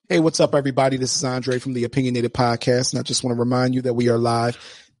Hey, what's up, everybody? This is Andre from the Opinionated Podcast, and I just want to remind you that we are live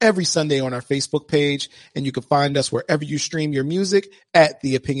every Sunday on our Facebook page, and you can find us wherever you stream your music at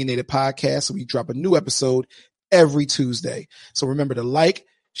the Opinionated Podcast. We drop a new episode every Tuesday. So remember to like,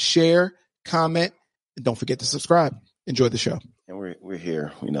 share, comment, and don't forget to subscribe. Enjoy the show. And we're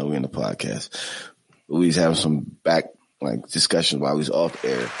here. You know, we're in the podcast. We was having some discussions while we was off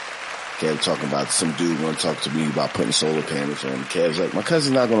air. Kev talking about some dude want to talk to me about putting solar panels on. Kev's like, my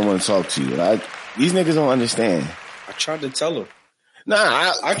cousin's not going to want to talk to you. And these niggas don't understand. I tried to tell him.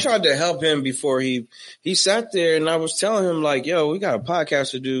 Nah, I tried to help him before he sat there, and I was telling him like, yo, we got a podcast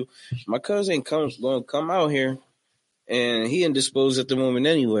to do. My cousin ain't going to come out here, and he indisposed at the moment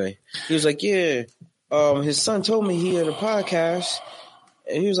anyway. He was like, yeah, his son told me he had a podcast.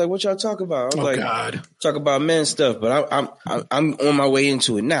 And he was like, what y'all talk about? I was God. Talk about men stuff, but I'm on my way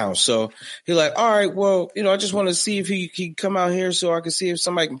into it now. So he's like, all right, well, I just want to see if he can come out here so I can see if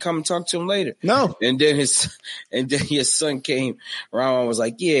somebody can come and talk to him later. No. And then his son came around and was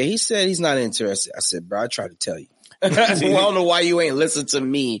like, yeah, he said he's not interested. I said, bro, I tried to tell you. Well, I don't know why you ain't listen to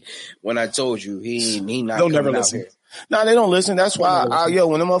me when I told you he not They'll coming never out listen. here. nah, they don't listen. That's why,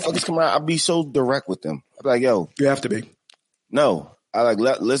 when the motherfuckers come around, I'll be so direct with them. I'll be like, yo. You have to be. No.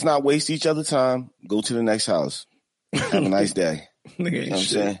 Let's not waste each other's time. Go to the next house. Have a nice day. Nigga ain't You know what I'm shit.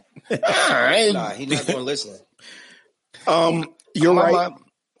 saying? All right. Nah, he's not going to listen. You're right.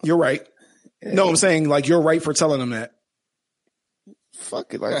 You're right. No, I'm saying like you're right for telling them that.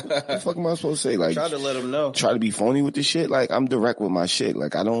 Fuck it. Like, what the fuck am I supposed to say? Like, Try to let him know. Try to be phony with this shit. Like, I'm direct with my shit.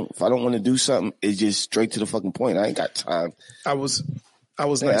 Like, if I don't want to do something, it's just straight to the fucking point. I ain't got time. I was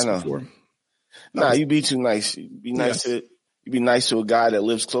nice before. Nah, you be too nice. You be nice to a guy that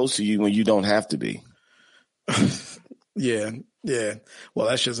lives close to you when you don't have to be. Yeah. Well,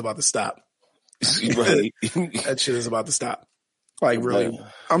 that shit's about to stop. Right. That shit is about to stop. Like, really.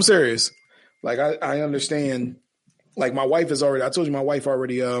 I'm serious. Like, I understand. Like, my wife is already, I told you my wife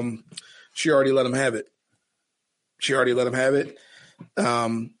already, she already let him have it.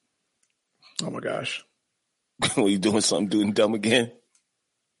 Oh my gosh. When you doing something, doing dumb again?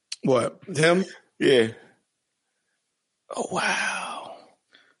 What? Him? Yeah. Oh, wow.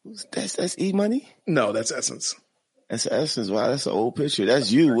 That's E-Money? No, that's Essence. That's Essence. Wow, that's an old picture.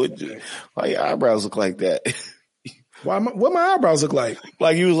 That's you. Why your eyebrows look like that? What my eyebrows look like?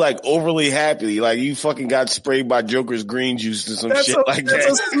 Like you was like overly happy. Like you fucking got sprayed by Joker's green juice or some shit like that.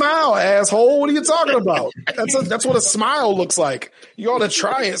 That's a smile, asshole. What are you talking about? That's what a smile looks like. You ought to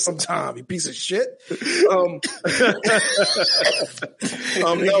try it sometime, you piece of shit. No,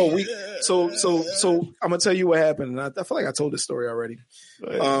 so I'm gonna tell you what happened. And I feel like I told this story already.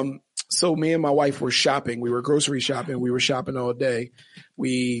 So me and my wife were shopping. We were grocery shopping. We were shopping all day.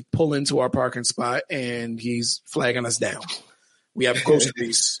 We pull into our parking spot and he's flagging us down. We have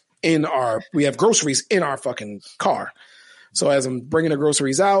groceries in our fucking car. So as I'm bringing the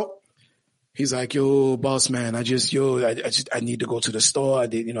groceries out, he's like, yo, boss man, I need to go to the store. I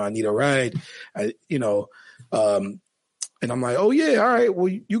need a ride. And I'm like, oh yeah, all right. Well,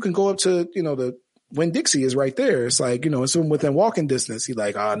 you can go up to, the Winn-Dixie is right there. It's like, it's within walking distance. He's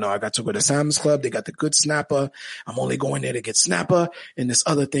like, oh no, I got to go to Sam's Club. They got the good snapper. I'm only going there to get snapper. And this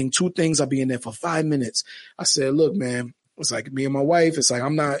other thing, 2 things, I'll be in there for 5 minutes. I said, look, man, it's like me and my wife. It's like,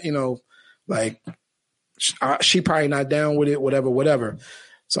 I'm not, she probably not down with it, whatever.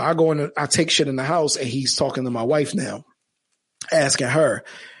 So I go in, I take shit in the house and he's talking to my wife now, asking her.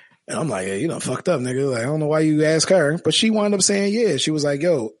 And I'm like, hey, fucked up, nigga. Like, I don't know why you ask her, but she wound up saying, yeah. She was like,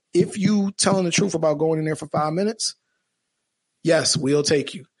 yo, if you telling the truth about going in there for 5 minutes, yes, we'll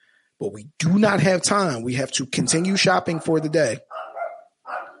take you. But we do not have time. We have to continue shopping for the day.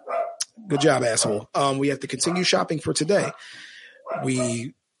 Good job, asshole. We have to continue shopping for today.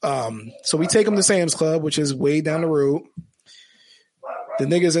 So we take him to Sam's Club, which is way down the road. The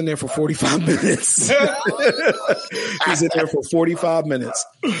nigga's in there for 45 minutes. He's in there for 45 minutes.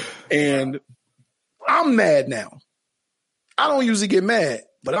 And I'm mad now. I don't usually get mad,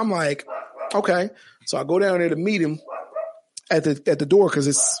 but I'm like, okay. So I go down there to meet him at the door because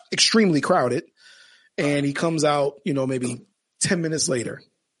it's extremely crowded. And he comes out, maybe 10 minutes later.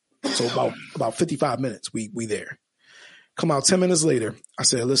 So about 55 minutes, we there. Come out 10 minutes later. I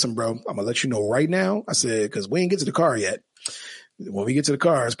said, listen, bro, I'm gonna let you know right now. I said, because we ain't get to the car yet. When we get to the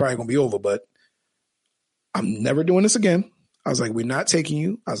car, it's probably gonna be over, but I'm never doing this again. I was like, we're not taking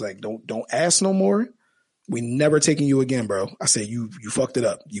you. I was like, don't ask no more. We never taking you again, bro. I said, you fucked it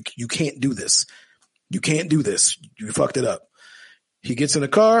up. You can't do this. You can't do this. You fucked it up. He gets in the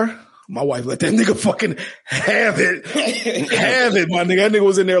car. My wife let that nigga fucking have it. Have it, my nigga. That nigga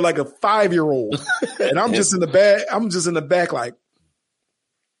was in there like a 5-year-old. And I'm just in the back. I'm just in the back like,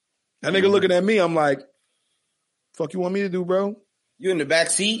 That nigga looking at me, I'm like, fuck you want me to do, bro? You in the back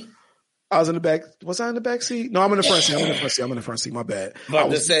seat? I was in the back. Was I in the back seat? No, I'm in the front seat. I'm in the front seat. My bad. I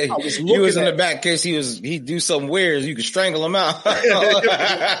was you was in the back in case he do something weird. You could strangle him out. I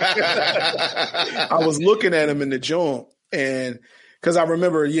was looking at him in the joint, and because I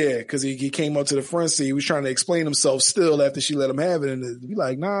remember, because he came up to the front seat. He was trying to explain himself still after she let him have it, and be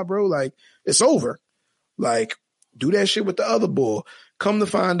like, nah, bro, like it's over. Like do that shit with the other bull. Come to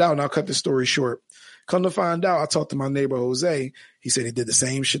find out, and I'll cut the story short. Come to find out, I talked to my neighbor Jose. He said he did the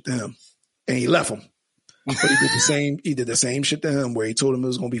same shit to him. And he left him. But he did the same shit to him where he told him it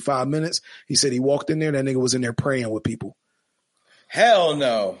was going to be 5 minutes. He said he walked in there. That nigga was in there praying with people. Hell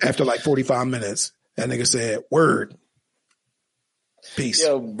no. After like 45 minutes, that nigga said, word. Peace.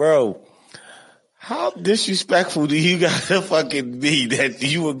 Yo, bro. How disrespectful do you gotta fucking be that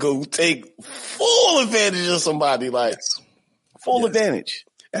you would go take full advantage of somebody? Like, full advantage.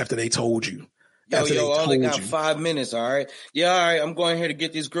 After they told you. Yo, I only got 5 minutes, all right? Yeah, all right, I'm going here to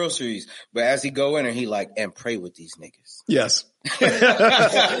get these groceries. But as he go in and he like, and pray with these niggas. Yes.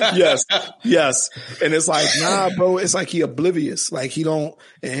 yes. And it's like, nah, bro, it's like he oblivious. Like he don't,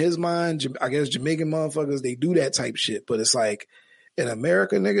 in his mind, I guess Jamaican motherfuckers, they do that type shit. But it's like, in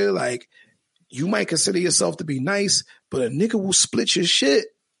America, nigga, like, you might consider yourself to be nice, but a nigga will split your shit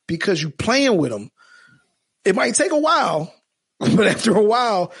because you playing with him. It might take a while, but after a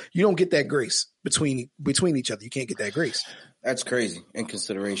while, you don't get that grace between each other. You can't get that grace. That's crazy. In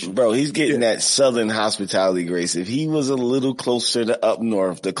consideration. Bro, he's getting that Southern hospitality grace. If he was a little closer to up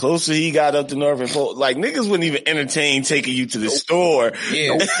north, the closer he got up to north and like niggas wouldn't even entertain taking you to the store.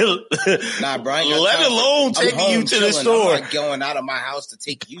 Yeah. Nah, Brian. Let alone taking you to the store. I'm not going out of my house to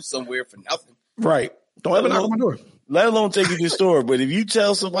take you somewhere for nothing. Right. Don't ever knock on my door. Let alone take you to the store. But if you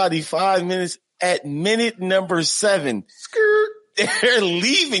tell somebody 5 minutes at minute number 7, they're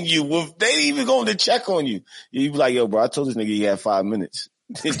leaving you with, they ain't even going to check on you. You be like, yo, bro, I told this nigga he had 5 minutes.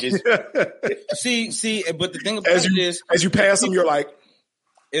 See, but the thing about it is, as you pass them, you're like,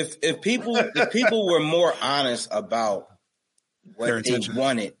 if people were more honest about what they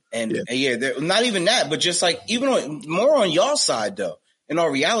wanted, and they're not even that, but just like even more on y'all side though. In all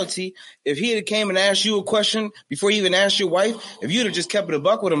reality, if he had came and asked you a question before he even asked your wife, if you'd have just kept it a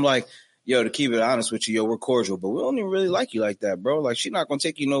buck with him, like, yo, to keep it honest with you, yo, we're cordial, but we don't even really like you like that, bro. Like, she's not going to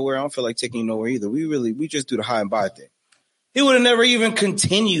take you nowhere. I don't feel like taking you nowhere either. We just do the high and by thing. He would have never even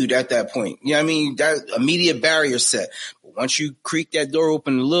continued at that point. You know what I mean? That immediate barrier set. But once you creak that door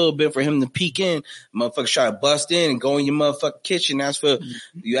open a little bit for him to peek in, motherfuckers try to bust in and go in your motherfucking kitchen. Ask for,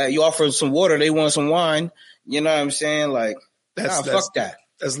 you offer some water. They want some wine. You know what I'm saying? Like, fuck that.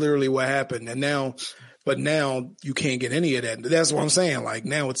 That's literally what happened. And now you can't get any of that. That's what I'm saying. Like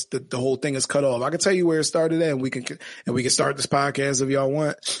now it's the whole thing is cut off. I can tell you where it started at, and we can start this podcast if y'all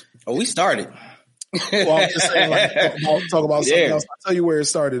want. Oh, we started. Well, I'm just saying, like, talk about something else. I'll tell you where it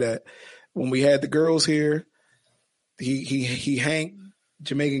started at. When we had the girls here,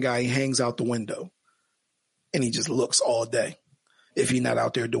 Jamaican guy, he hangs out the window and he just looks all day. If he's not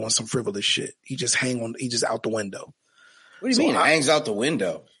out there doing some frivolous shit, he just out the window. What do you mean? Hangs out the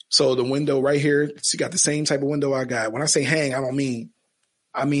window. So the window right here, she got the same type of window I got. When I say hang, I mean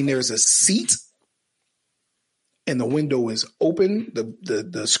there's a seat and the window is open.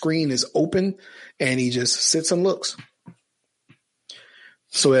 The screen is open and he just sits and looks.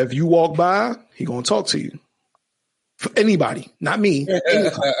 So if you walk by, he gonna talk to you. For anybody, not me.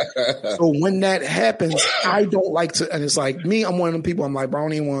 So when that happens, I don't like to, and it's like me, I'm one of them people, I'm like, bro, I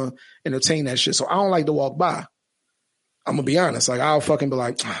don't even want to entertain that shit. So I don't like to walk by. I'm gonna be honest. Like I'll fucking be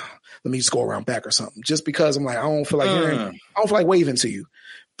like, let me just go around back or something. Just because I'm like, I don't feel like waving to you.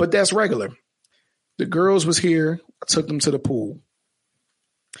 But that's regular. The girls was here. I took them to the pool.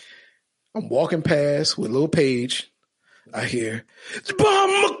 I'm walking past with little Paige. I hear,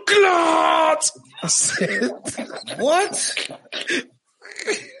 bomb clot. I said, what?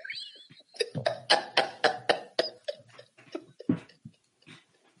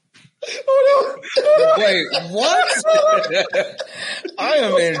 Wait, what? I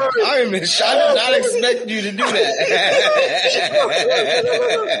am in shock. I did not expect you to do that.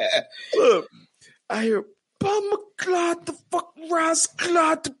 Look, I hear bum clot, the fuck rise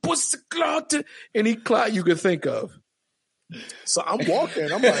clot, the pussy clot, any clot you can think of. So I'm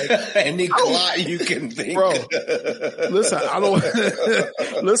walking. I'm like, any clot you can think, bro. Listen, I don't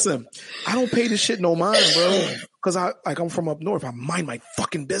pay this shit no mind, bro. Because I'm from up north. I mind my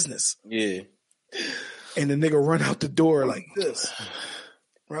fucking business. Yeah. And the nigga run out the door like this.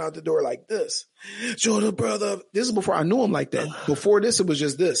 Jordan, brother. This is before I knew him like that. Before this, it was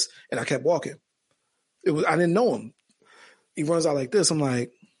just this. And I kept walking. I didn't know him. He runs out like this. I'm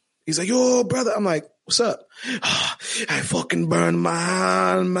like, He's like, yo, brother. I'm like, what's up? I fucking burned my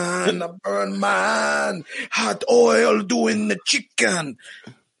hand, man. I burned my hand. Hot oil doing the chicken.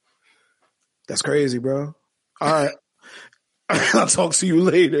 That's crazy, bro. All right. I'll talk to you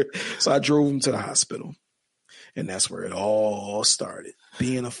later. So I drove him to the hospital. And that's where it all started.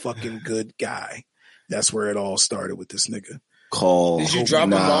 Being a fucking good guy. That's where it all started with this nigga. Call. Did you drop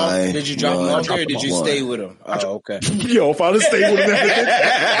him off? Did you drop him off there or did you stay with him? Oh, okay. Yo, if I'd have stayed with him,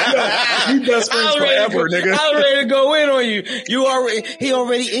 we best friends forever, nigga. I was ready to go in on you. He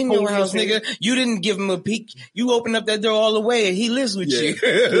already in your house, nigga. You didn't give him a peek. You opened up that door all the way and he lives with you.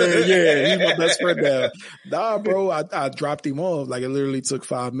 Yeah, he's my best friend now. Nah, bro, I dropped him off. Like it literally took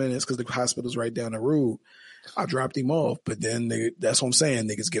 5 minutes because the hospital's right down the road. I dropped him off, but then that's what I'm saying.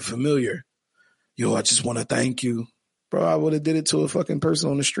 Niggas get familiar. Yo, I just want to thank you. Bro, I would have did it to a fucking person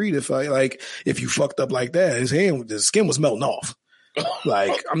on the street if you fucked up like that. The skin was melting off.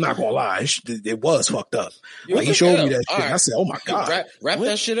 Like, I'm not gonna lie, it was fucked up. Like, he showed me that shit. Right. I said, "Oh my god, wrap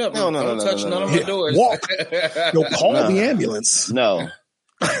that shit up! No, don't touch none of my doors. Walk. Yo, call the ambulance. No."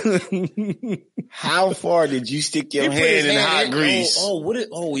 How far did you stick your hand in hot grease?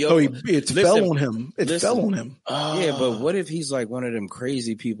 It fell on him. It fell on him. Yeah, but what if he's like one of them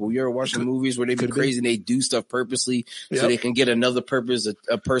crazy people? You ever watching movies where they be crazy and they do stuff purposely so they can get another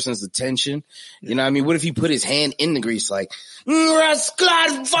a person's attention? You know what I mean? What if he put his hand in the grease like,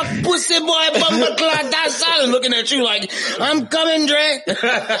 rascal, fuck pussy boy, bumper clot, that's all looking at you like, I'm coming, Dre.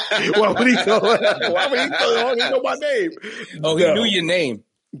 Why would he know my name? Oh, he knew your name.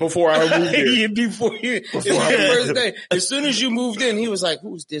 Before I moved here. Before first day. As soon as you moved in, he was like,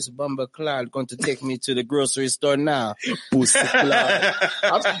 who's this bumper cloud going to take me to the grocery store now? Pussy cloud.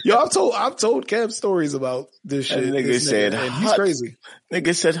 I've told Kev stories about this shit. And nigga said, he's crazy.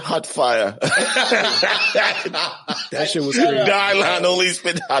 Nigga said hot fire. That shit was crazy. Dialine only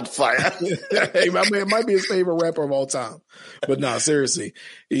spit hot fire. Hey, my man might be his favorite rapper of all time. But nah, seriously.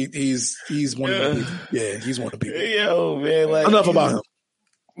 He's one of the people. Yeah, he's one of the people. Yo, man. Like, enough about him.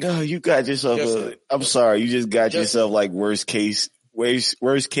 No, you got yourself I'm sorry, you just got yourself like worst case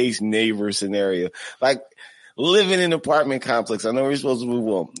neighbor scenario. Like living in an apartment complex. I know we're supposed to move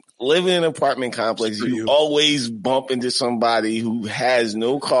on. Living in an apartment complex, you always bump into somebody who has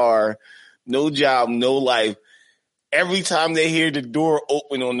no car, no job, no life. Every time they hear the door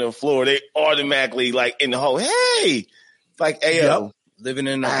open on the floor, they automatically like in the hall, hey! Like, hey, yo. Living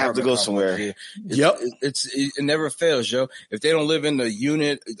in an I have to go somewhere. It never fails, yo. If they don't live in the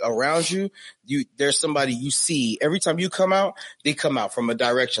unit around you, there's somebody you see. Every time you come out, they come out from a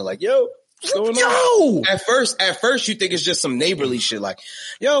direction like, yo, what's going on? At first you think it's just some neighborly shit like,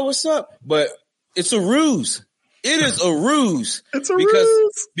 yo, what's up? But it's a ruse. It is a ruse. It's a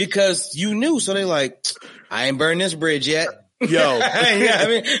ruse. Because you knew. So they like, I ain't burned this bridge yet. Yo, you know what I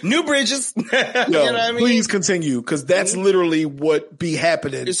mean? New bridges. Yo, you know what I mean? Please continue, because that's literally what be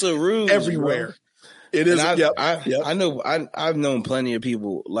happening. It's a ruse everywhere. Bro. It is. I know. I've known plenty of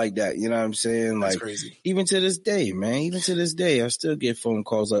people like that. You know what I'm saying? That's like, crazy. Even to this day, man. Even to this day, I still get phone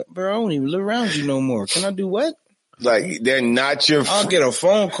calls like, "Bro, I don't even live around you no more. Can I do what?" Like, they're not your. I'll get a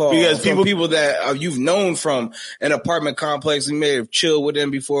phone call because people that you've known from an apartment complex, you may have chilled with them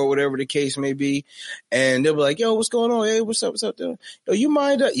before, whatever the case may be, and they'll be like, "Yo, what's going on? Hey, what's up? What's up there? Yo, you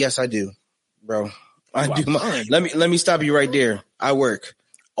mind?" Yes, I do, bro. I do. Let me stop you right there. I work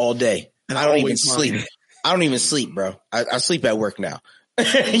all day, and I don't even sleep. I don't even sleep, bro. I sleep at work now.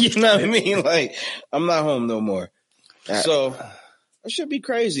 You know what I mean? Like, I'm not home no more. So that should be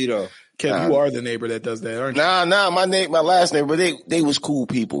crazy though. Kev, you are the neighbor that does that, aren't you? Nah, my last neighbor, they was cool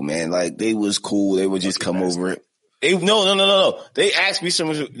people, man. Like, they was cool. They would just come over. No. They asked me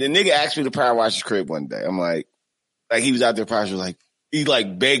the nigga asked me to power wash his crib one day. I'm like he was out there power like, he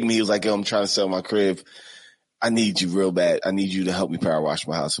like begged me. He was like, yo, I'm trying to sell my crib. I need you real bad. I need you to help me power wash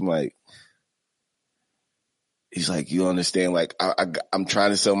my house. I'm like, he's like, you understand? Like, I'm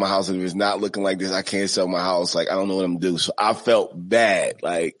trying to sell my house, and if it's not looking like this, I can't sell my house. Like, I don't know what I'm gonna do. So I felt bad.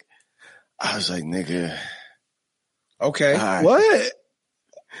 Like, I was like, nigga. Okay. Right. What?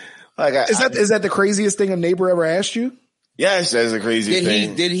 Like, is that the craziest thing a neighbor ever asked you? Yes, that's the craziest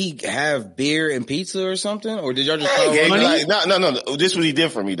thing. Did he have beer and pizza or something? Or did y'all just call him money? Like, no. This is what he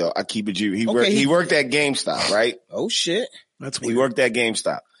did for me, though. I keep it you. He worked at GameStop, right? Oh, shit. That's weird. He worked at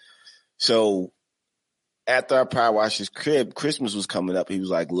GameStop. So after I power washed his crib, Christmas was coming up. He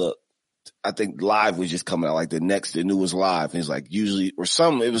was like, look, I think Live was just coming out, like the newest Live. And he's like, usually, it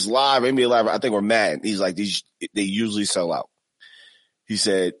was Live, NBA Live, I think, or Madden. He's like, they usually sell out. He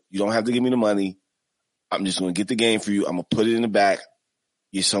said, you don't have to give me the money. I'm just going to get the game for you. I'm going to put it in the back.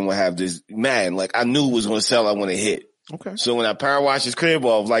 Your son will have this. Man, like, I knew it was going to sell out when it hit. Okay. So when I power washed his crib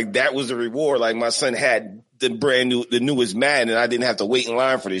off, like that was the reward. Like my son had the newest Madden, and I didn't have to wait in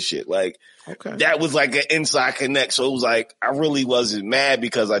line for this shit. Like that was like an inside connect. So it was like I really wasn't mad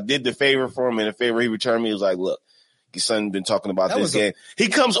because I did the favor for him, and the favor he returned me was like, look, your son been talking about this game. He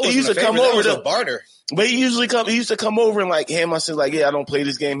used to come over to barter. But he used to come over and like hand my son like, yeah, I don't play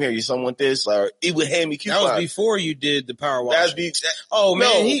this game here. Your son want this, or he would hand me coupons. That was before you did the power wash. When I did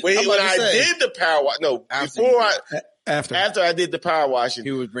the power wash. No, after I did the power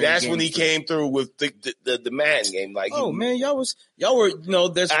washing, that's when he came through with the Madden game. Like, man, y'all were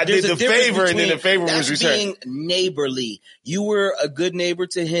I did the favor, and then the favor was returned. Being neighborly. You were a good neighbor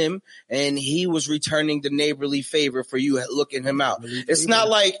to him, and he was returning the neighborly favor for you, looking him out. It's not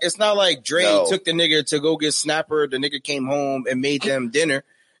like Dre took the nigga to go get Snapper. The nigga came home and made them dinner.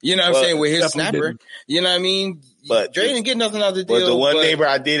 You know what I'm saying? With his Snapper. You know what I mean? But Dre didn't get nothing out of the deal. But the one neighbor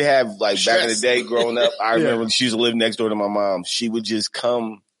I did have, like back in the day growing up, I remember she used to live next door to my mom. She would just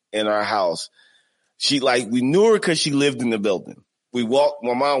come in our house. We knew her because she lived in the building. My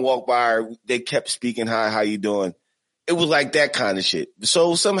mom walked by her. They kept speaking, hi, how you doing? It was like that kind of shit.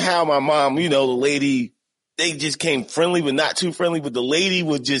 So somehow my mom, the lady, they just came friendly, but not too friendly. But the lady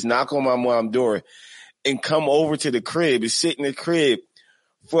would just knock on my mom's door and come over to the crib and sit in the crib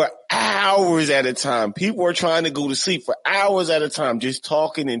for hours at a time. People are trying to go to sleep for hours at a time, just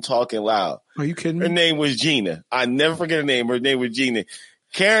talking and talking loud. Are you kidding me? Her name was Gina. I never forget her name. Her name was Gina.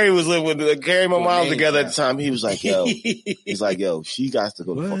 Carrie was living with Carrie and my mom together at the time. He was like, yo, she got to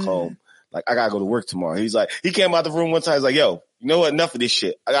go the fuck home. Like, I gotta go to work tomorrow. He's like, he came out the room one time. He's like, yo, you know what? Enough of this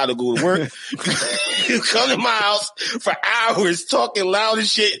shit. I gotta go to work. You come to my house for hours talking loud as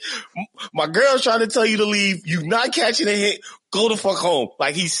shit. My girl's trying to tell you to leave. You not catching a hit. Go the fuck home.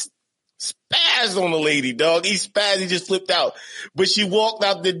 Like he's spazzed on the lady, dog. He spazzed. He just flipped out. But she walked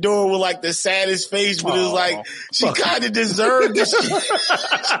out the door with like the saddest face, but it was like, she kind of deserved this shit.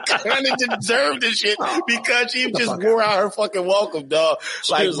 She kind of deserved this shit because she just wore out her fucking welcome, dog.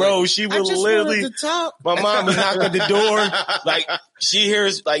 Like, bro, she would literally, my mom would knock at the door. Like, she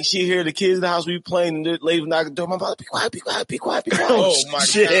hear the kids in the house we playing and the lady would knock at the door. My mom, be quiet. Oh my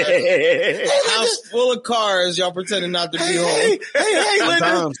God. House full of cars. Y'all pretending not to be home. Hey,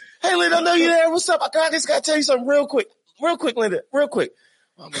 Linda. Hey, Linda, I know you're there. What's up? I just gotta tell you something real quick. Real quick, Linda. Real quick.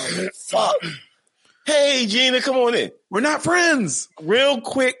 I'm like, fuck. Hey, Gina, come on in. We're not friends. Real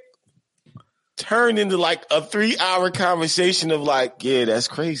quick. Turned into like a 3-hour conversation of like, yeah, that's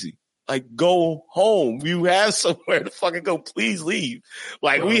crazy. Like, go home. You have somewhere to fucking go. Please leave.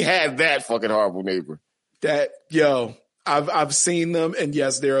 Like, we had that fucking horrible neighbor. I've seen them, and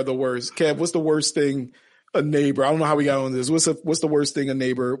yes, they are the worst. Kev, what's the worst thing a neighbor? I don't know how we got on this. What's the worst thing a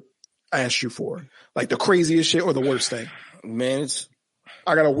neighbor asked you for? Like the craziest shit or the worst thing? Man,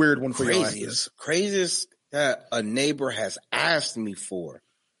 I got a weird one for you. Craziest that a neighbor has asked me for.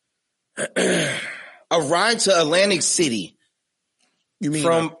 A ride to Atlantic City. You mean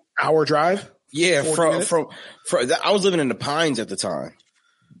from hour drive? Yeah, from I was living in the Pines at the time.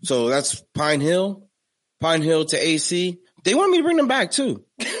 So that's Pine Hill to AC. They want me to bring them back too.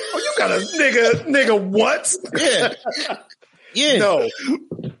 Oh, you got a nigga, what? Yeah. Yeah.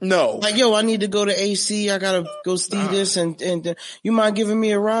 No. Like, yo, I need to go to AC. I gotta go see this and you mind giving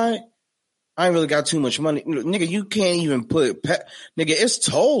me a ride? I ain't really got too much money. Nigga, you can't even nigga, it's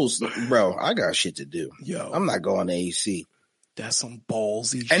tolls, bro. I got shit to do. Yo. I'm not going to AC. That's some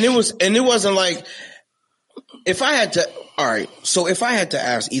ballsy shit. And it wasn't like, if I had to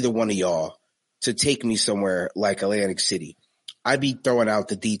ask either one of y'all to take me somewhere like Atlantic City, I'd be throwing out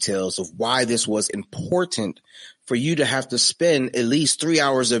the details of why this was important for you to have to spend at least 3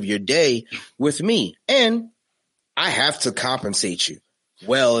 hours of your day with me. And I have to compensate you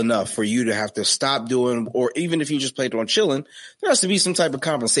well enough for you to have to stop doing, or even if you just played on chilling, there has to be some type of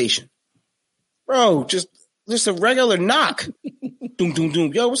compensation. Bro, just a regular knock. Doom, doom,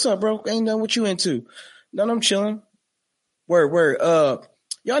 doom. Yo, what's up, bro? Ain't nothing what you into. No, I'm chilling. Word.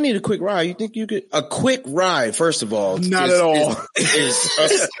 Y'all need a quick ride. You think you could? A quick ride, first of all. Not at all. Is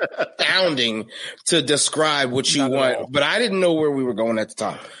astounding to describe what you want. But I didn't know where we were going at the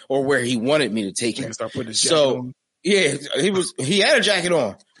time or where he wanted me to take him. So, yeah, he had a jacket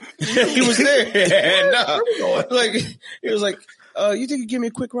on. He was there. No. Like, he was like, you think you give me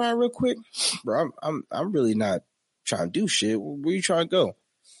a quick ride real quick? Bro, I'm really not trying to do shit. Where you trying to go?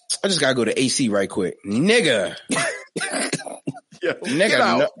 I just gotta go to AC right quick. Nigga. Yo,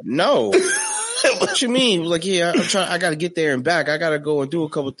 nigga, no. What you mean? Like, yeah, I gotta get there and back. I gotta go and do a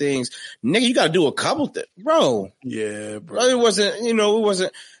couple things. Nigga, you gotta do a couple things. Bro. Yeah, bro. It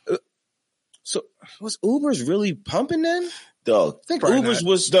wasn't. So was Uber's really pumping then? Dog. I think Probably Ubers not.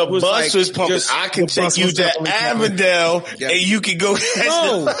 was The was bus like was pumping. just- I can the take bus you was to definitely pumping. Avondale Yeah. and you can go.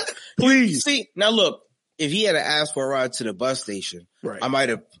 No, Please. see now look. If he had asked for a ride to the bus station, Right. I might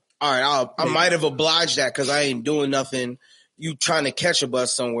have. All right, I might have obliged that because I ain't doing nothing. You trying to catch a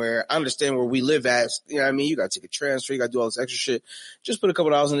bus somewhere? I understand where we live at. You know what I mean? You got to take a transfer. You got to do all this extra shit. Just put a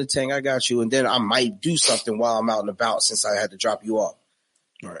couple dollars in the tank. I got you, and then I might do something while I'm out and about since I had to drop you off.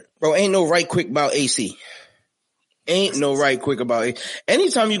 All right. Bro, ain't no right quick about AC. Ain't no right quick about it.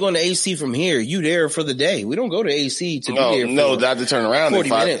 Anytime you go to AC from here, you there for the day. We don't go to AC to be there for not to turn around 40 in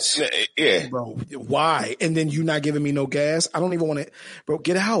 5 minutes. Yeah. Bro, why? And then you not giving me no gas? I don't even want to. Bro,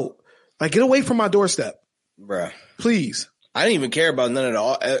 get out. Like, get away from my doorstep. Bruh. Please. I didn't even care about none of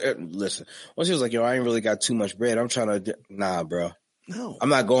the listen. Once he was like, yo, I ain't really got too much bread. I'm trying to nah, bro. No. I'm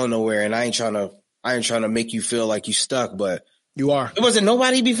not going nowhere and I ain't trying to make you feel like you stuck, but You are. it wasn't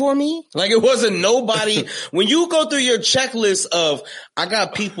nobody before me. Like it wasn't nobody. When you go through your checklist of I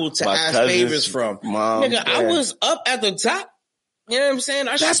got people to My ask cousins, favors from, mom, nigga, I dad. was up at the top. You know what I'm saying?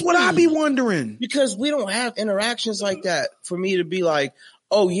 That's what I be wondering. Because we don't have interactions like that for me to be like,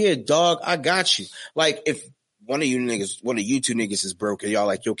 oh yeah, dog, I got you. Like if one of you two niggas is broke and y'all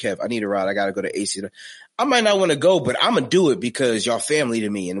like, yo, Kev, I need a ride. I got to go to AC. I might not want to go, but I'm going to do it because y'all family to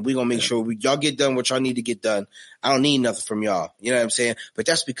me. And we going to make sure y'all get done what y'all need to get done. I don't need nothing from y'all. You know what I'm saying? But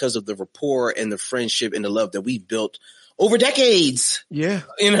that's because of the rapport and the friendship and the love that we've built over decades. Yeah.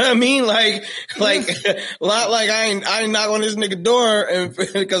 You know what I mean? Like I ain't knock on this nigga door and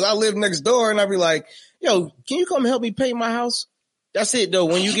because I live next door and I'd be like, yo, can you come help me paint my house? That's it though.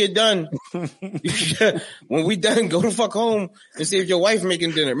 When you get done, when we done, go the fuck home and see if your wife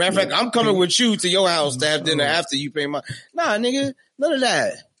making dinner. Matter of fact, I'm coming with you to your house to have dinner after you pay my, nah, nigga, none of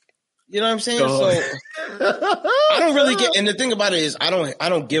that. You know what I'm saying? So I don't really get, and the thing about it is I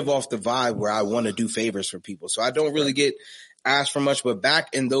don't give off the vibe where I want to do favors for people. So I don't really get asked for much, but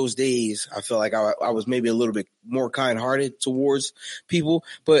back in those days, I felt like I was maybe a little bit more kind hearted towards people.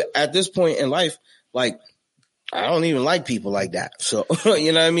 But at this point in life, like, I don't even like people like that. So,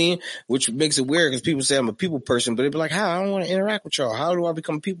 you know what I mean? Which makes it weird because people say I'm a people person, but they'd be like, how? I don't want to interact with y'all. How do I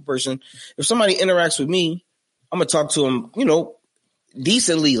become a people person? If somebody interacts with me, I'm going to talk to them, you know,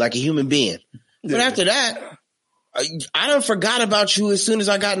 decently like a human being. But after that, I done forgot about you as soon as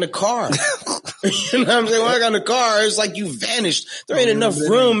I got in the car. You know what I'm saying? When I got in the car, it's like you vanished. There ain't enough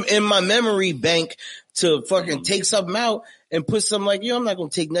room in my memory bank to fucking take something out and put something like, yo, I'm not going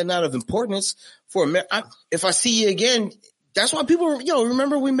to take nothing out of importance for if I see you again. That's why people,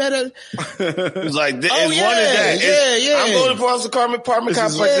 remember we met at. It's like, it's Oh, one of yeah, that. yeah. I'm going to the apartment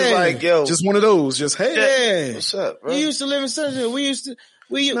complex. It's like, yo. Just one of those. Just, hey. Yeah. What's up, bro? We used to live in Sunshine.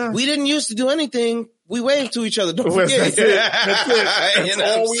 We didn't used to do anything. We waved to each other. Don't forget. That's it. That's it. That's You know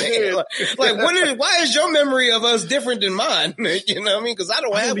all what I'm we saying? did. Like, why is your memory of us different than mine? You know what I mean? Because I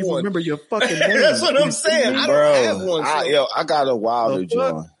don't I have don't even one. remember your fucking name. That's what I'm saying. I don't have one. So. I got a wilder,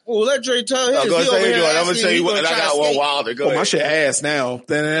 John. Well, let Dre tell his. Go ahead, He over here I'm going to asking tell me you what, to and I try got to one skate. wilder. Go Oh, ahead. my shit ass now.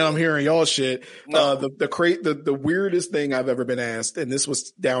 Then I'm hearing y'all shit. No. The weirdest thing I've ever been asked, and this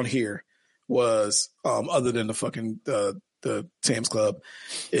was down here, was other than the fucking the Sam's Club,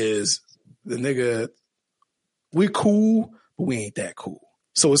 is the nigga. We cool, but we ain't that cool.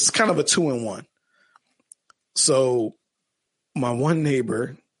 So it's kind of a 2-in-1. So my one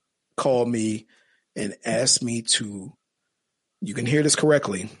neighbor called me and asked me to, you can hear this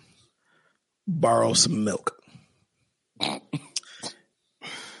correctly, borrow some milk.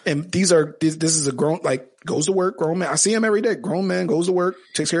 And this is a grown, like, goes to work, grown man. I see him every day. Grown man goes to work,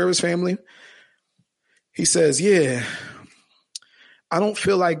 takes care of his family. He says, yeah, I don't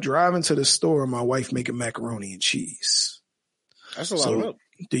feel like driving to the store. My wife making macaroni and cheese. That's a lot of milk.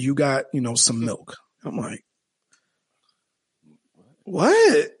 Do you got, some milk? I'm like,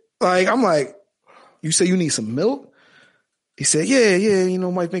 what? Like, I'm like, you say you need some milk? He said, yeah,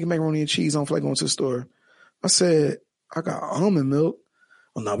 wife making macaroni and cheese. I don't feel like going to the store. I said, I got almond milk.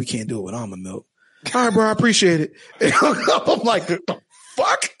 Oh, no, we can't do it with almond milk. All right, bro, I appreciate it. And I'm like, the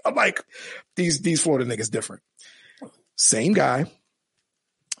fuck? I'm like, these Florida niggas different. Same guy.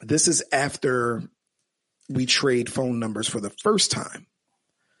 This is after we trade phone numbers for the first time,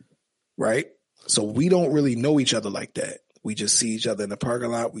 right? So we don't really know each other like that. We just see each other in the parking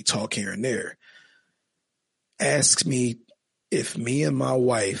lot. We talk here and there. Asks me if me and my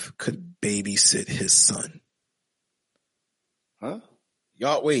wife could babysit his son. Huh?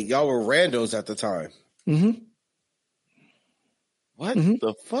 Y'all were randos at the time. Mm-hmm. What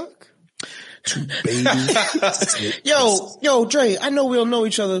the fuck? To babysit. Yo, Dre, I know we don't know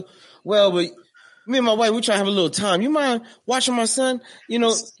each other well, but me and my wife, we try to have a little time. You mind watching my son? You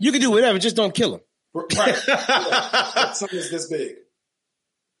can do whatever, just don't kill him. Right. That son is this big.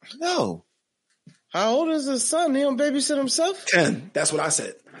 No. How old is his son? He don't babysit himself? 10. That's what I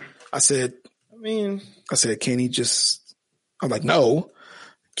said. I said, can he just, I'm like, no.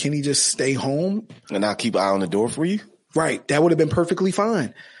 Can he just stay home? And I'll keep an eye on the door for you? Right. That would have been perfectly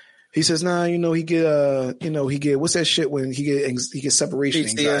fine. He says, nah, he get what's that shit when he get separation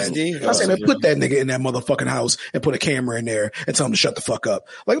anxiety. PTSD. I said, man, put that nigga in that motherfucking house and put a camera in there and tell him to shut the fuck up.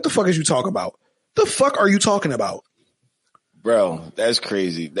 Like, what the fuck is you talking about? The fuck are you talking about? Bro, that's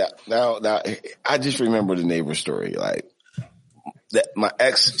crazy. Now, I just remember the neighbor story. Like, that my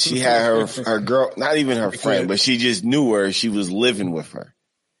ex, she had her girl, not even her friend, but she just knew her. She was living with her.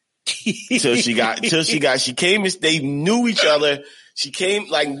 She came and they knew each other. She came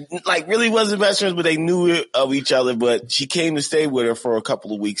like really wasn't best friends, but they knew of each other. But she came to stay with her for a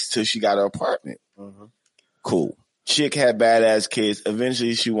couple of weeks till she got her apartment. Mm-hmm. Cool. Chick had badass kids.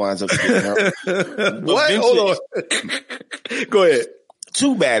 Eventually, she winds up getting her. What? Hold on. Go ahead.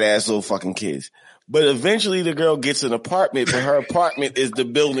 2 badass little fucking kids. But eventually, the girl gets an apartment, but her apartment is the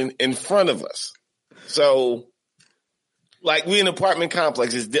building in front of us. So, like, we in apartment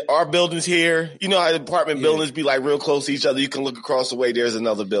complexes. Our building's here. You know how the apartment buildings be like real close to each other. You can look across the way. There's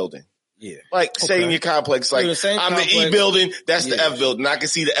another building. Yeah. Like, say in your complex, like, I'm the E building. That's the F building. I can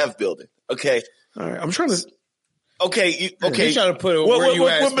see the F building. Okay. All right. I'm trying to. Okay. You're trying to put it where you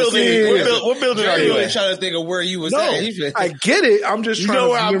at. What building are you at? Trying to think of where you was at. I get it. I'm just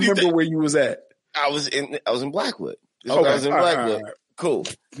trying to remember where you was at. I was in Blackwood. I was in Blackwood. All right. Cool.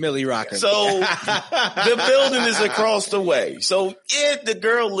 Millie rocking. So the building is across the way. So yeah, the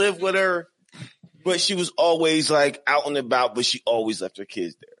girl lived with her, but she was always like out and about, but she always left her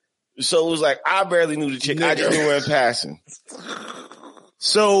kids there. So it was like, I barely knew the chick. I just knew her in passing.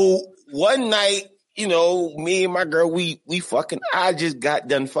 So one night, me and my girl, we fucking, I just got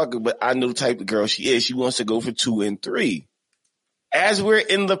done fucking, but I know the type of girl she is. She wants to go for 2 and 3. As we're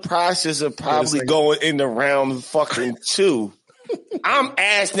in the process of probably going into round fucking 2, I'm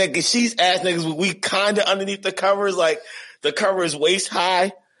ass naked, she's ass naked, but we kind of underneath the covers, like the cover is waist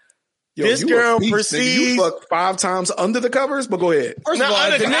high. Yo, this girl proceeds. You fucked 5 times under the covers, but go ahead. First of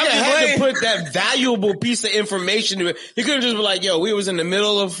all, the nigga had to put that valuable piece of information to it. He could have just been like, yo, we was in the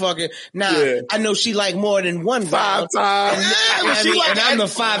middle of fucking, I know she like more than 1 5 times. And I'm the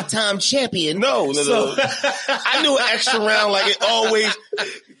 5-time champion. No. I knew an extra round like it always,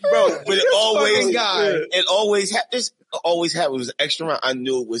 bro, but it always happened. It was an extra round. I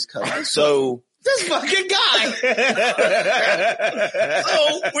knew it was coming. So, this fucking guy.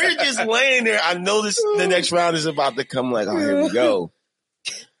 So we're just laying there. I know the next round is about to come. Like, oh, here we go.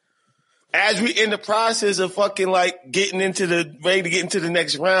 As we in the process of fucking like ready to get into the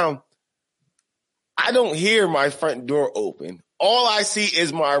next round, I don't hear my front door open. All I see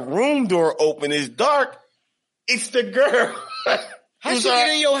is my room door open. It's dark. It's the girl. How'd she get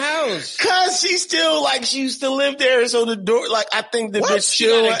in your house? Cause she used to live there. So the door, I think the bitch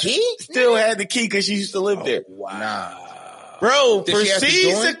still had the key cause she used to live there. Wow. Bro,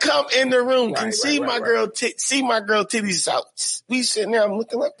 proceeds to come in the room and see my girl titties out. We sitting there, I'm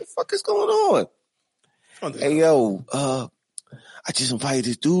looking like, the fuck is going on? Hey, yo, I just invited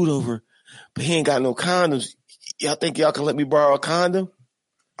this dude over, but he ain't got no condoms. Y'all think y'all can let me borrow a condom?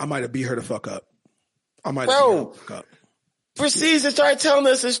 I might have beat her to fuck up. Proceeds to start telling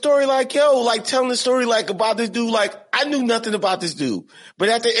us a story telling the story about this dude. I knew nothing about this dude. But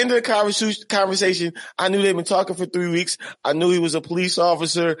at the end of the conversation, I knew they'd been talking for 3 weeks. I knew he was a police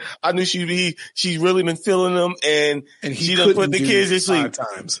officer. I knew she's really been feeling him and she done put the kids to sleep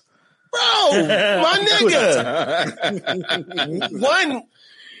 5 times. Bro, my nigga.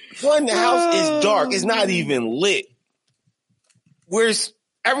 One house is dark. It's not even lit.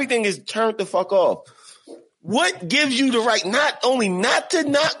 Everything is turned the fuck off. What gives you the right not only not to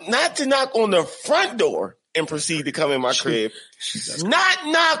knock on the front door and proceed to come in my crib, not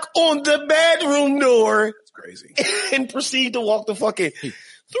knock on the bedroom door. That's crazy. And proceed to walk the fucking 3,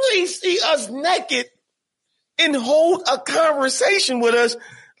 see us naked and hold a conversation with us.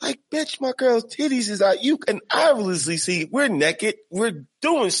 Like, bitch, my girl's titties is out. You can obviously see we're naked. We're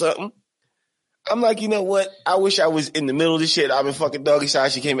doing something. I'm like, you know what? I wish I was in the middle of this shit. I've been fucking doggy style.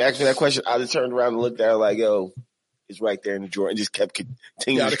 She came and asked me that question. I just turned around and looked at her like, yo, it's right there in the drawer, and just kept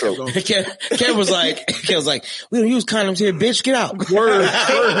continuing to stroke. Kev was like, we don't use condoms here, bitch. Get out. Word.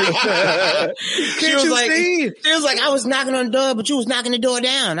 She was like, I was knocking on the door, but you was knocking the door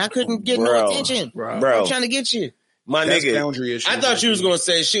down. I couldn't get no attention. Bro. I'm trying to get you. That's boundary issue. I thought she was going to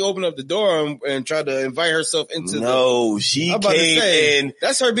say she opened up the door and tried to invite herself into she came in.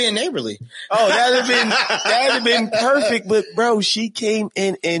 That's her being neighborly. Oh, that'd have been perfect. But bro, she came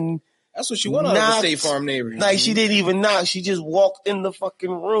in and That's what you want out of a State Farm neighbor. Like, she didn't even knock. She just walked in the fucking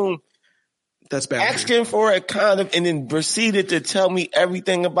room. That's bad. Asking for a condom and then proceeded to tell me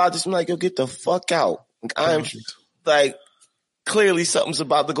everything about this. I'm like, yo, get the fuck out. I'm like, clearly something's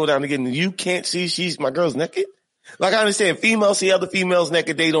about to go down again. You can't see my girl's naked? Like, I understand females see other females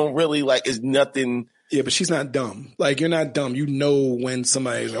naked. They don't really like, it's nothing. Yeah, but she's not dumb. Like, you're not dumb. You know when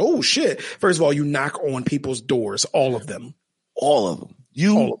somebody's like, oh shit. First of all, you knock on people's doors, all of them. All of them.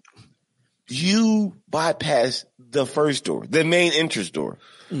 You bypass the first door, the main entrance door,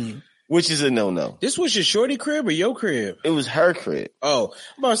 which is a no-no. This was your shorty crib or your crib? It was her crib. Oh,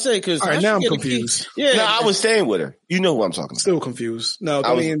 I'm about to say, because now I'm confused. Yeah. No, I was staying with her. You know who I'm talking about. Still confused. No,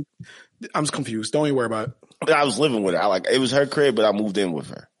 I'm confused. Don't even worry about it. But I was living with her. It was her crib, but I moved in with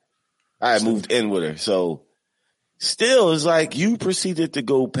her. I had moved in with her. So still, it's like you proceeded to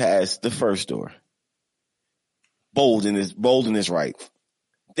go past the first door. Bold in his right.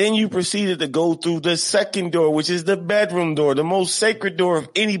 Then you proceeded to go through the second door, which is the bedroom door, the most sacred door of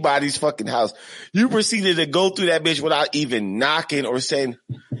anybody's fucking house. You proceeded to go through that bitch without even knocking or saying,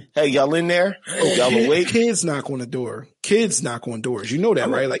 hey, y'all in there? Oh, y'all awake? Kids knock on the door. Kids knock on doors. You know that,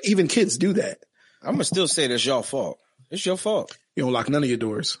 right? Like, even kids do that. I'm going to still say that's y'all fault. It's your fault. You don't lock none of your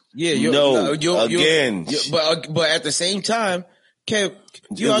doors. Yeah. Again. But at the same time, Kev,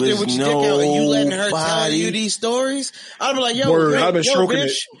 you out there with your dick out and you letting her tell you these stories? I'm like, I've been stroking bitch,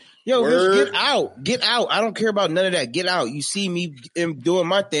 it. Yo, bitch, get out. I don't care about none of that. Get out. You see me doing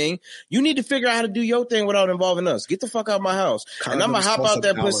my thing. You need to figure out how to do your thing without involving us. Get the fuck out of my house. And I'm going to hop out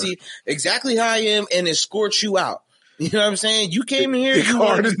that pussy exactly how I am and escort you out. You know what I'm saying? You came in here. The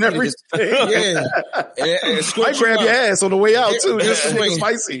card and everything. Yeah. I grab your ass on the way out too. Just to make it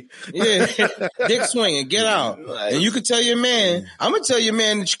spicy. Yeah. Dick swinging. Get out. And you can tell your man, I'm going to tell your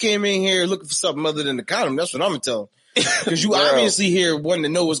man that you came in here looking for something other than the condom. That's what I'm going to tell him. Because you obviously here wanting to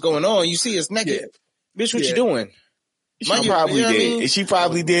know what's going on. You see it's negative. Yeah. Bitch, what you doing? She probably did. She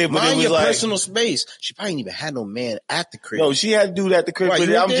probably did, but mind it was your like personal space. She probably didn't even had no man at the crib. No, she had to do that at the crib. Right,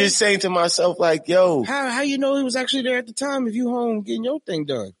 but I'm just saying to myself, like, yo, how you know he was actually there at the time if you home getting your thing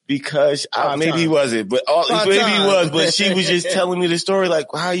done? Because maybe he wasn't, but maybe he was. But she was just telling me the story, like,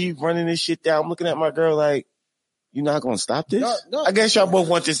 how are you running this shit down? I'm looking at my girl, like, you not gonna stop this? No. I guess y'all both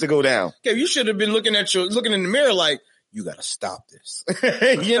want this to go down. Okay, you should have been looking in the mirror, like, you gotta stop this.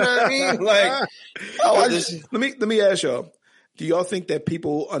 You know what I mean? Like, let me ask y'all. Do y'all think that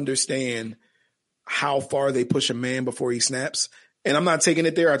people understand how far they push a man before he snaps? And I'm not taking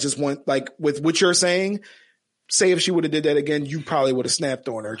it there. I just want, like, with what you're saying, say if she would have did that again, you probably would have snapped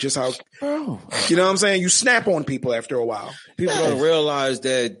on her. Just how, you know what I'm saying? You snap on people after a while. People don't realize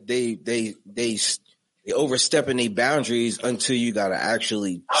that they overstepping their boundaries until you gotta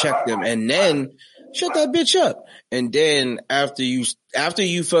actually check them and then shut that bitch up. And then after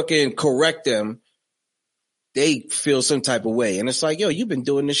you fucking correct them, they feel some type of way. And it's like, yo, you've been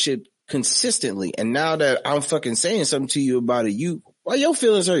doing this shit consistently. And now that I'm fucking saying something to you about it, why your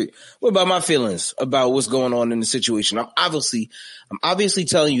feelings hurt? What about my feelings about what's going on in the situation? I'm obviously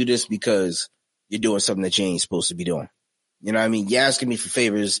telling you this because you're doing something that you ain't supposed to be doing. You know what I mean? You're asking me for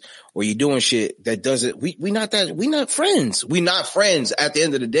favors or you're doing shit that doesn't, we not friends. We not friends at the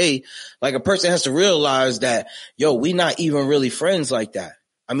end of the day. Like, a person has to realize that, yo, we not even really friends like that.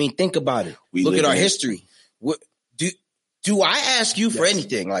 I mean, think about it. Look at our history. What do I ask you for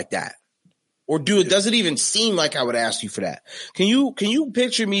anything like that? Or does it even seem like I would ask you for that? Can you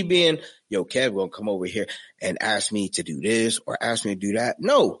picture me being, yo, Kev gonna come over here and ask me to do this or ask me to do that?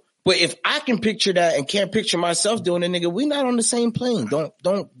 No. But if I can picture that and can't picture myself doing it, nigga, we not on the same plane. Don't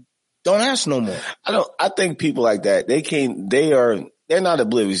ask no more. I think people like that, they're not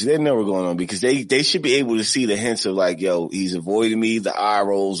oblivious. They know what's going on because they should be able to see the hints of, like, yo, he's avoiding me, the eye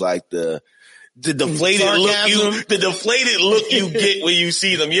rolls, like the deflated look you get when you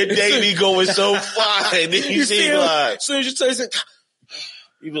see them. Your day be going so far, and then you see like, as soon as you say it,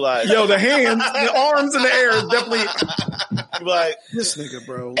 you be like, yo, the hands, the arms in the air is definitely. You be like, this nigga,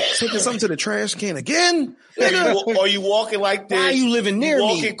 bro, taking something to the trash can again. Or you walking like this? Why are you living near me?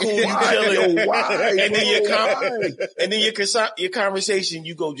 Walking cool, you chilling. Why? And then your conversation,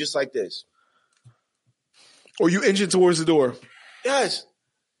 you go just like this, or you inching towards the door. Yes.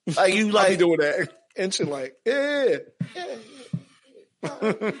 Like, you like doing that, inching like, yeah.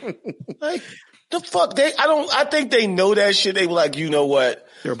 Like, the fuck, I think they know that shit. They were like, you know what?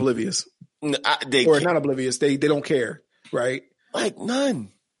 They're oblivious. Or not oblivious. They don't care, right? Like,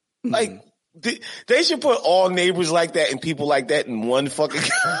 none. Like, they should put all neighbors like that and people like that in one fucking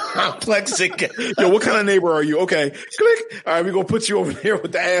complex. Yo, what kind of neighbor are you? Okay, click. All right, we're gonna put you over there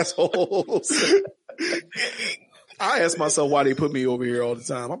with the assholes. I ask myself why they put me over here all the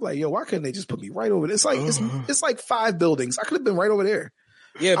time. I'm like, yo, why couldn't they just put me right over there? It's like 5 buildings. I could have been right over there.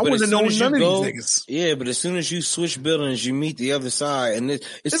 Yeah, I wouldn't have known none of these niggas. Yeah, but as soon as you switch buildings, you meet the other side, and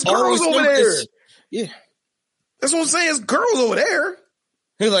it's girls over there. Yeah, that's what I'm saying. It's girls over there.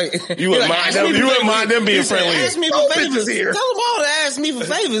 He's like, you wouldn't mind them being friendly. Ask me for favors. Tell them all to ask me for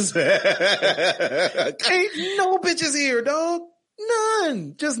favors. Ain't no bitches here, dog.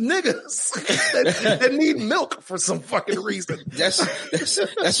 None. Just niggas that need milk for some fucking reason. That's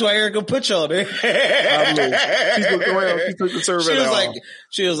why Erica put y'all there. She looked around. She took the survey.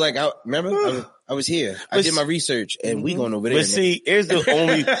 She was like, I was here. I did my research, and we going over there. But see, here's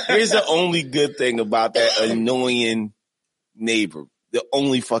the only good thing about that annoying neighbor. The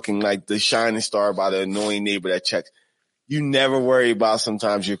only fucking like the shining star about the annoying neighbor that checks. You never worry about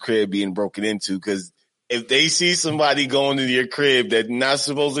sometimes your crib being broken into, because if they see somebody going to your crib that's not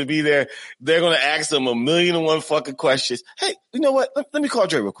supposed to be there, they're going to ask them 1,000,001 fucking questions. Hey, you know what? Let me call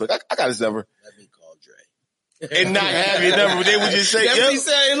Dre real quick. I got his number. Let me call Dre. And not have your number. They would just say,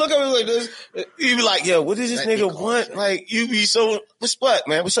 hey, look at me like this. You be like, yo, what does this nigga want? Like, you be so, what,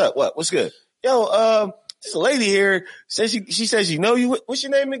 man? What's up? What's good? Yo, there's a lady here. Says she says she know you. What's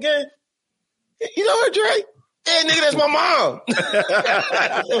your name again? You know her, Dre? Yeah, nigga, that's my mom.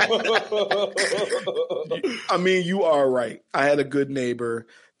 I mean, you are right. I had a good neighbor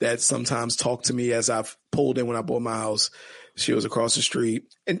that sometimes talked to me as I've pulled in when I bought my house. She was across the street,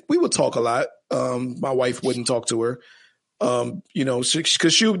 and we would talk a lot. My wife wouldn't talk to her.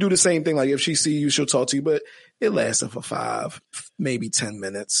 Because she would do the same thing. Like if she see you, she'll talk to you, but it lasted for 5, maybe 10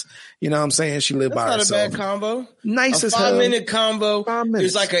 minutes. You know what I'm saying? She lived by herself. That's not a bad combo. Nice as hell. 5-minute combo 5 minutes.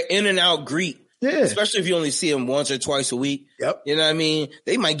 is like an in and out greet. Yeah. Especially if you only see them once or twice a week. Yep. You know what I mean?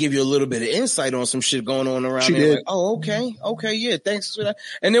 They might give you a little bit of insight on some shit going on around she there. Did. Like, oh, okay, yeah, thanks for that.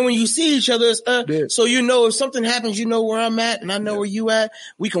 And then when you see each other, so you know if something happens, you know where I'm at and I know where you at.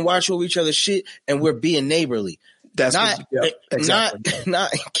 We can watch over each other's shit and we're being neighborly. That's exactly.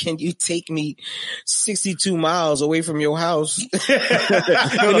 Not can you take me 62 miles away from your house and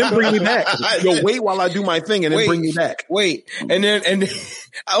then bring me back? Yo, wait while I do my thing and then bring me back. Wait. And the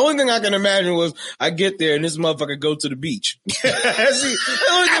only thing I can imagine was I get there and this motherfucker go to the beach. See, the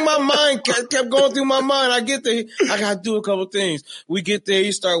only thing my mind kept going through my mind. I get there, I gotta do a couple things. We get there,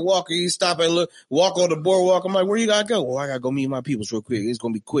 you start walking, you stop and walk on the boardwalk. I'm like, where you gotta go? Well, I gotta go meet my peoples real quick. It's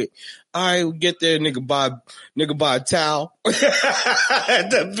gonna be quick. All right, we get there, nigga buy a towel. And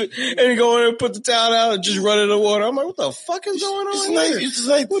go in and put the towel out and just run in the water. I'm like, what the fuck is going on here?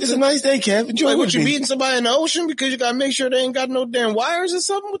 It's a nice day, Kev. Enjoy. Like, what, you meeting somebody in the ocean because you gotta make sure they ain't got no damn wires or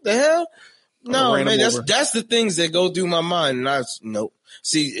something? What the hell? No, man, that's the things that go through my mind. And nope.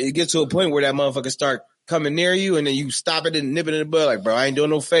 See, it gets to a point where that motherfucker start coming near you and then you stop it and nip it in the bud. Like, bro, I ain't doing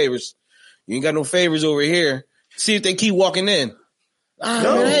no favors. You ain't got no favors over here. See if they keep walking in.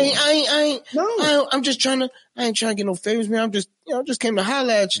 No. I'm just trying to, I ain't trying to get no favors, man. I'm just came to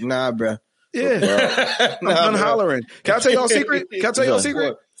holler at you. Nah, bro. Yeah. I'm done hollering. Can I tell y'all a secret?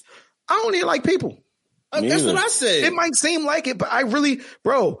 I don't even like people. That's what I said. It might seem like it, but I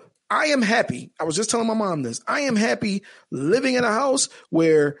am happy. I was just telling my mom this. I am happy living in a house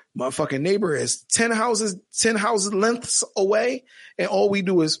where my fucking neighbor is 10 houses lengths away. And all we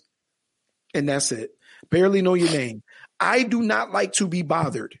do is, and that's it. Barely know your name. I do not like to be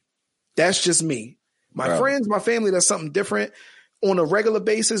bothered. That's just me. My friends, my family, that's something different. On a regular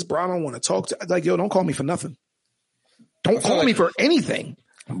basis, bro, I don't want to talk to, like, yo, don't call me for nothing. Don't call me for anything.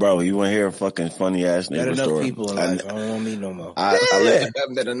 Bro, you want to hear a fucking funny ass neighbor story? People in life. I don't want me no more. I've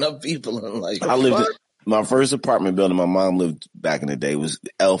met enough people in life. I lived in my first apartment building. My mom lived back in the day was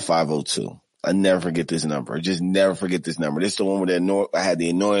L502. I never forget this number. Just never forget this number. This is the one where I had the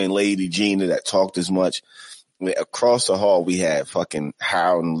annoying lady Gina that talked as much. Across the hall, we had fucking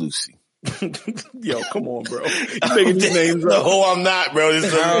Harold and Lucy. Yo, come on, bro. You making these names up. No, I'm not, bro.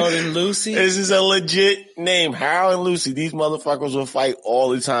 This Harold and Lucy? This is a legit name. Harold and Lucy. These motherfuckers would fight all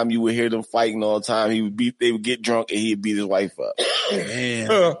the time. You would hear them fighting all the time. They would get drunk and he'd beat his wife up.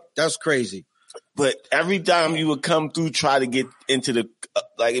 Man, that's crazy. But every time you would come through, try to get into the,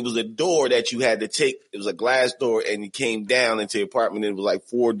 like it was a door that you had to take. It was a glass door and you came down into the apartment. It was like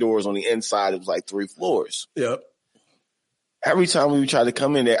 4 doors on the inside. It was like 3 floors. Yep. Every time we would try to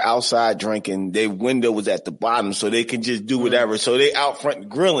come in, they're outside drinking. Their window was at the bottom so they can just do whatever. So they out front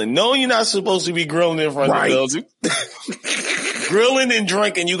grilling. No, you're not supposed to be grilling in front of the building. Grilling and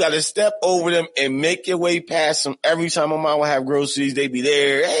drinking, you got to step over them and make your way past them. Every time my mom would have groceries, they'd be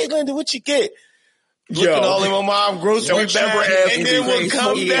there. Hey, Linda, what you get? looking all in my mom's grocery bag, and then we'll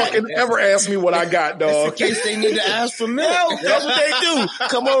come back. Ever ask me what I got, dog? In case they need to ask for milk. That's what they do.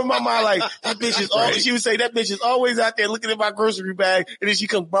 Come over my mom like, that bitch is always, she would say, that bitch is always out there looking at my grocery bag, and then she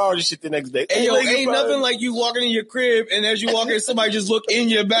comes borrow the shit the next day. Hey, yo, ain't nothing like you walking in your crib, and as you walk in, somebody just look in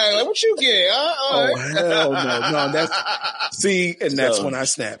your bag like, what you get? Oh, hell no. No, that's, see, and that's when I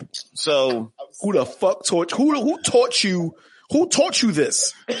snap. So, who the fuck taught, who taught you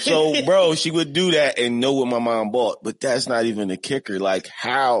this? So, bro, she would do that and know what my mom bought, but that's not even the kicker. Like,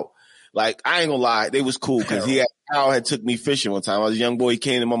 how, like, I ain't gonna lie, they was cool, cause Hal had took me fishing one time. I was a young boy, he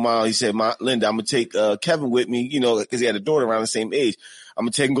came to my mom, he said, Linda, I'm gonna take, Kevin with me, you know, cause he had a daughter around the same age. I'm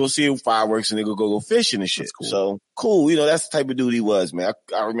gonna take him go see fireworks and then go fishing and shit. Cool. So cool. You know, that's the type of dude he was, man.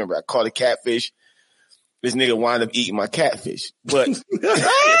 I remember I caught a catfish. This nigga wound up eating my catfish, but that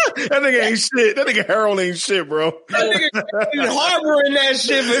nigga ain't shit. That nigga Harold ain't shit, bro. That nigga harboring that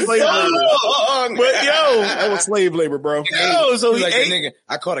shit for so long. But yo, that was slave labor, bro. Yo, so he like ate. Nigga,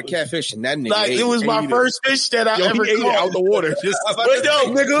 I caught a catfish and that nigga Like, it was my first fish that I ever ate caught out the water. Just, but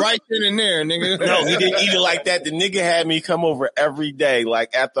yo, nigga, right then and there, nigga. No, he didn't eat it like that. The nigga had me come over every day,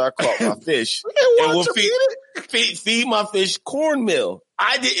 like after I caught my fish, and would feed my fish cornmeal.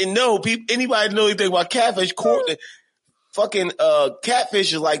 I didn't know anybody know anything about catfish. Fucking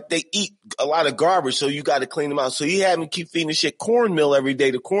catfish is like they eat a lot of garbage, so you got to clean them out. So he had me keep feeding the shit cornmeal every day.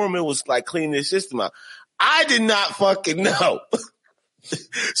 The cornmeal was like cleaning the system out. I did not fucking know.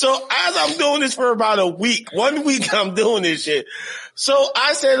 So as I'm doing this for about a week, 1 week I'm doing this shit. So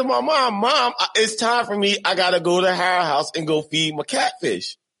I said to my mom, it's time for me. I got to go to her house and go feed my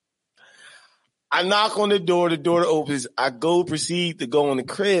catfish. I knock on the door opens. I proceed to go in the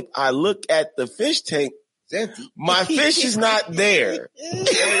crib. I look at the fish tank. My fish is not there.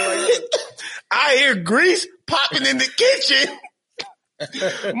 I hear grease popping in the kitchen.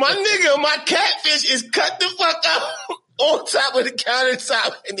 My catfish is cut the fuck out on top of the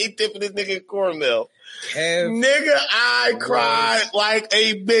countertop, and they dipping this nigga in cornmeal. Nigga, I cried like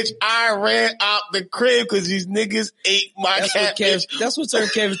a bitch. I ran out the crib because these niggas ate my catfish. That's what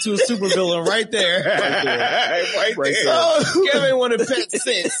turned Kevin to a supervillain right there. Right there. So, Kevin wanted pet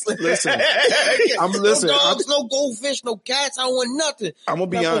since. Listen, no dogs, no goldfish, no cats. I want nothing. I'm gonna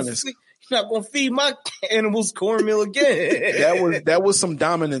be honest. You're not gonna feed my animals cornmeal again. That was some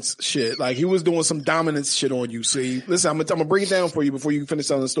dominance shit. Like, he was doing some dominance shit on you. See, listen, I'm gonna break it down for you before you finish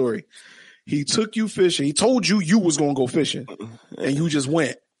telling the story. He took you fishing. He told you was going to go fishing, and you just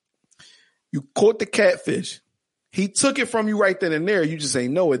went. You caught the catfish. He took it from you right then and there. You just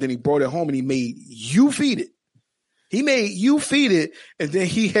ain't know it. Then he brought it home and he made you feed it. He made you feed it, and then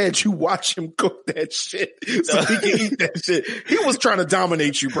he had you watch him cook that shit so he can eat that shit. He was trying to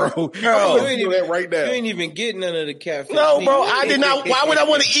dominate you, bro. You ain't even getting none of the catfish. No, bro, I did not. Why would I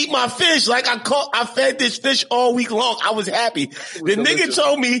want to eat my fish? Like, I fed this fish all week long. I was happy. The nigga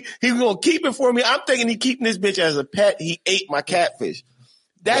told me he was going to keep it for me. I'm thinking he keeping this bitch as a pet. He ate my catfish.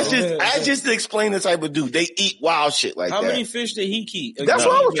 That's just to explain the type of dude. They eat wild shit like that. How many fish did he keep? That's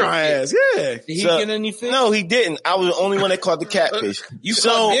what I was trying to ask. Yeah. Did he get any fish? No, he didn't. I was the only one that caught the catfish.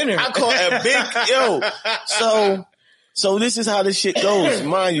 Caught dinner. I caught a big, So this is how this shit goes.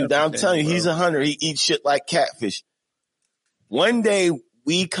 Mind you, I'm telling you, he's a hunter. He eats shit like catfish. One day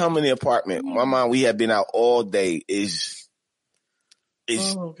we come in the apartment. My mom, we had been out all day. It's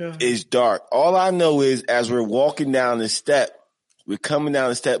dark. All I know is as we're walking down the step, we're coming down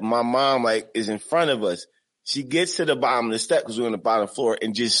the step. My mom is in front of us. She gets to the bottom of the step because we're on the bottom floor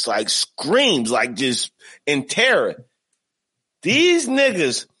and just like screams like just in terror. These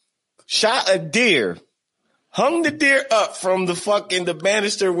niggas shot a deer, hung the deer up from the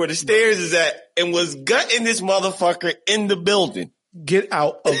banister where the stairs is at, and was gutting this motherfucker in the building. Get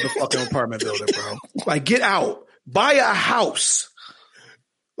out of the fucking apartment building, bro. Like, get out. Buy a house.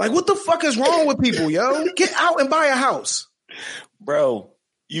 Like, what the fuck is wrong with people, yo? Get out and buy a house. Bro,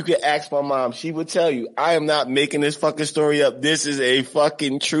 you can ask my mom. She would tell you, I am not making this fucking story up. This is a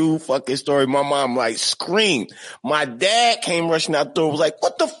fucking true fucking story. My mom like screamed. My dad came rushing out the door, was like,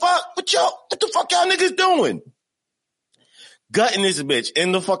 what the fuck? What the fuck y'all niggas doing? Gutting this bitch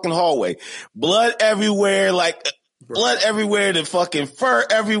in the fucking hallway. Blood everywhere, the fucking fur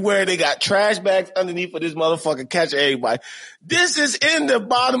everywhere. They got trash bags underneath for this motherfucker catching everybody. This is in the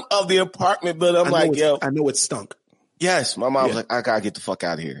bottom of the apartment building. I'm like, yo. I know it stunk. Yes, my mom was like, I gotta get the fuck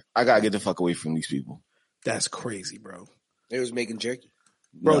out of here. I gotta get the fuck away from these people. That's crazy, bro. They was making jerky.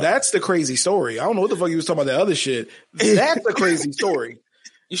 Bro, that's the crazy story. I don't know what the fuck you was talking about, that other shit. That's the crazy story.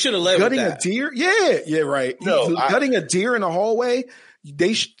 You should have led with that. Gutting a deer? Yeah, right. No, gutting a deer in the hallway,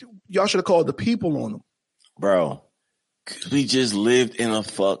 y'all should have called the people on them. Bro, We just lived in a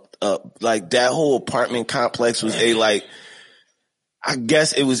fucked up, like that whole apartment complex was I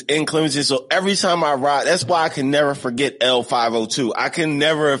guess it was inclement. So every time I ride, that's why I can never forget L502. I can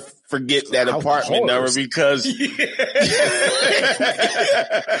never forget that apartment number because That's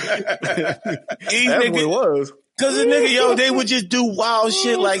what it was. Cause the nigga, yo, they would just do wild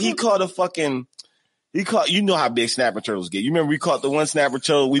shit. Like you know how big snapper turtles get. You remember we caught the one snapper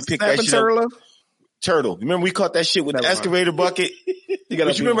turtle, we picked that shit up. Turtle. Remember we caught that shit with the excavator bucket?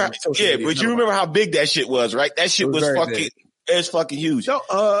 But you remember how big that shit was, right? That shit was fucking big. It's fucking huge. So,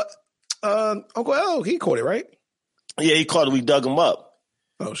 Uncle L, he caught it, right? Yeah, he caught it. We dug him up.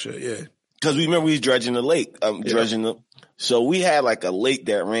 Oh shit, yeah. Cause we remember we was dredging the lake, so we had like a lake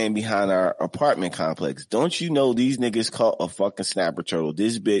that ran behind our apartment complex. Don't you know these niggas caught a fucking snapper turtle?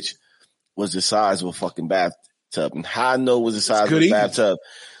 This bitch was the size of a fucking bathtub. And how I know it was the size of a bathtub?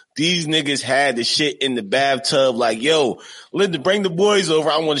 These niggas had the shit in the bathtub like, yo, Linda, bring the boys over.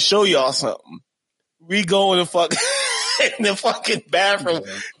 I want to show y'all something. We go in the fucking bathroom.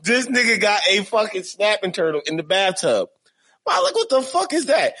 Yeah. This nigga got a fucking snapping turtle in the bathtub. Wow, like what the fuck is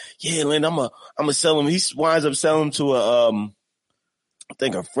that? Yeah, Linda, I'm gonna sell him. He winds up selling him to I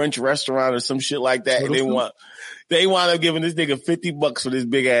think a French restaurant or some shit like that. And they wind up giving this nigga $50 for this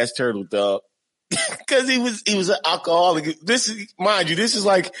big ass turtle, dog. Cause he was an alcoholic. This is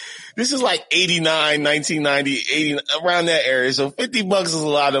like 89, 1990, 80, around that area. So $50 is a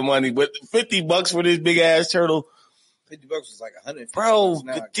lot of money, but $50 for this big ass turtle. $50 was like $150. Bro,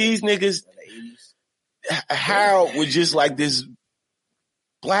 but these niggas, Harold was just like this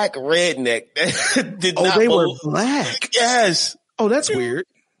black redneck that were black. Yes. Oh, that's weird.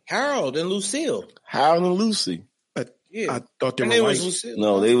 Harold and Lucille. Harold and Lucy. Yeah. I thought they were white.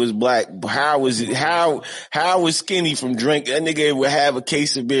 No, they was black. How was skinny from drink? That nigga would have a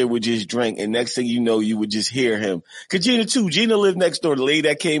case of beer, would just drink, and next thing you know, you would just hear him. Cause Gina too. Gina lived next door. The lady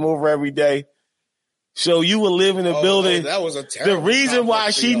that came over every day. So you would live in a building. That was a terrible. The reason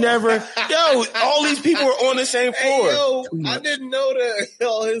why she never, all these people were on the same floor. Hey, I didn't know that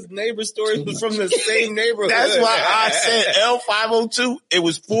all his neighbor stories was from the same neighborhood. That's why I said L502. It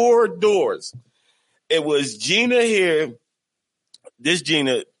was 4 doors. It was Gina here, this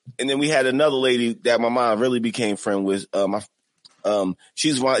Gina, and then we had another lady that my mom really became friend with.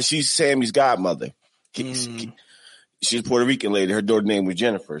 She's Sammy's godmother. She's a Puerto Rican lady. Her daughter's name was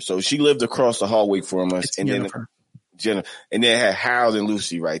Jennifer. So she lived across the hallway from us. Jennifer. And then had Harold and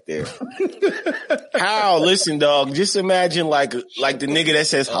Lucy right there. Harold, listen, dog, just imagine like the nigga that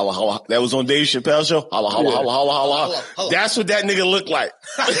says holla holla, that was on Dave Chappelle's show. Holla holla holla holla holla holla. That's what that nigga looked like.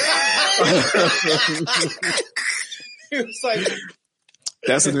 It was like,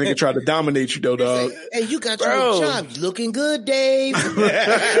 that's the nigga tried to dominate you though, dog. Hey, you got your job. You looking good, Dave. Beat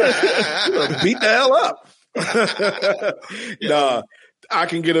the hell up. Nah, I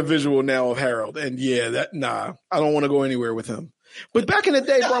can get a visual now of Harold, and I don't want to go anywhere with him. But back in the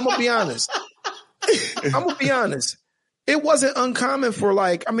day, bro, I'm gonna be honest. It wasn't uncommon for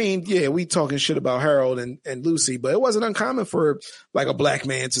we talking shit about Harold and Lucy, but it wasn't uncommon for like a black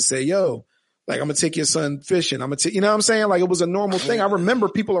man to say, yo, like, I'm gonna take your son fishing. You know what I'm saying? Like, it was a normal thing. I remember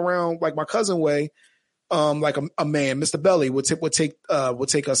people around, like my cousin way, like a man, Mr. Belly would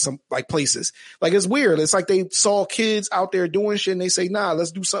take us some like places. Like, it's weird. It's like they saw kids out there doing shit and they say, nah,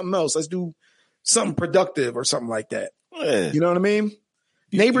 let's do something else. Let's do something productive or something like that. Yeah. You know what I mean?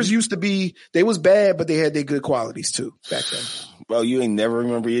 Neighbors used to be, they was bad, but they had their good qualities too back then. Bro, you ain't never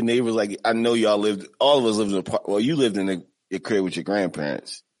remember your neighbors. Like, I know all of us lived in a part. Well, you lived in your crib with your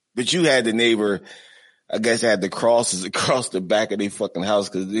grandparents, but you had the neighbor, I guess, had the crosses across the back of their fucking house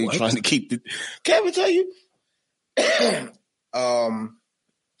because they trying to keep the. Can I tell you?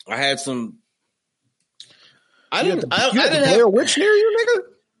 I had some. I didn't have Blair Witch near you, nigga.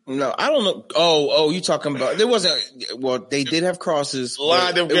 No, I don't know. Oh, you talking about? There wasn't. Well, they did have crosses.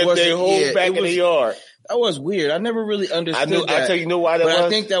 Lined up their whole back in the yard. That was weird. I never really understood. I tell you know why that was. I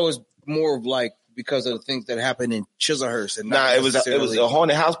think that was more of like because of the things that happened in Chislehurst. And it was a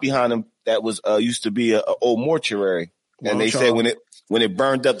haunted house behind them that was used to be a old mortuary, and they said when it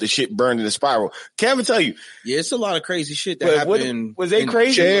burned up, the shit burned in a spiral. Can't even tell you. Yeah, it's a lot of crazy shit that happened. Was they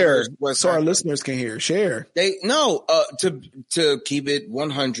crazy? Share, so our listeners can hear. Share. To keep it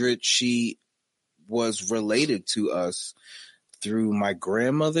 100, she was related to us through my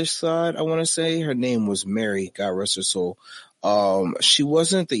grandmother's side. I want to say her name was Mary. God rest her soul. She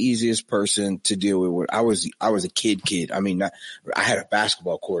wasn't the easiest person to deal with. I was a kid. I mean, I had a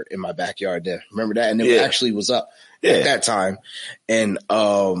basketball court in my backyard there. Remember that? And it actually was up at that time. And,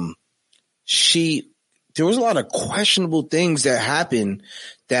 there was a lot of questionable things that happened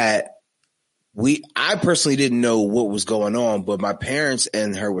that I personally didn't know what was going on, but my parents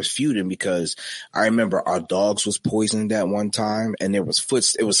and her was feuding because I remember our dogs was poisoned at one time, and it was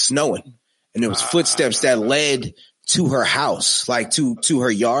snowing, and there was footsteps that led to her house, like to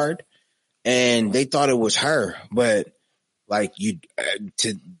her yard, and they thought it was her, but like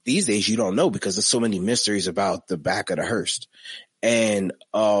to these days you don't know because there's so many mysteries about the back of the hearse, and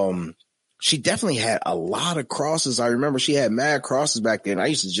she definitely had a lot of crosses. I remember she had mad crosses back then. I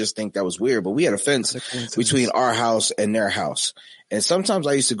used to just think that was weird, but we had a fence between our house and their house. And sometimes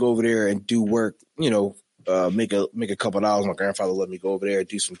I used to go over there and do work, make a couple of dollars. My grandfather let me go over there and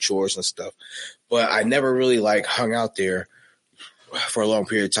do some chores and stuff. But I never really like hung out there for a long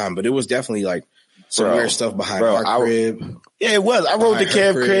period of time. But it was definitely like some weird stuff behind our crib. Yeah, it was. I rode the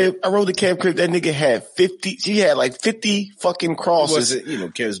cab crib. That nigga had 50. She had like 50 fucking crosses. It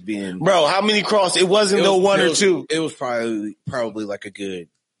wasn't, kids being. Bro, how many crosses? It wasn't one or two. It was probably like a good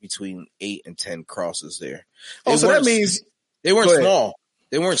between 8 and 10 crosses there. So that means they weren't small.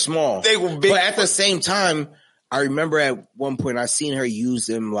 They weren't small. They were big. But at the same time, I remember at one point I seen her use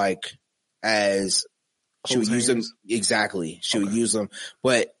them like as she would use them. Exactly. She would use them,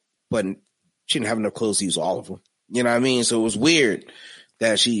 but she didn't have enough clothes to use all of them. You know what I mean? So it was weird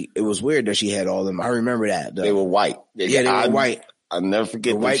that she had all of them. I remember that. They were white. They were white. I'll never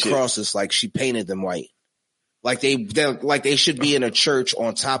forget the white crosses. Like she painted them white. Like they should be in a church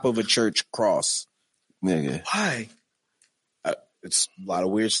on top of a church cross. Nigga. Why? It's a lot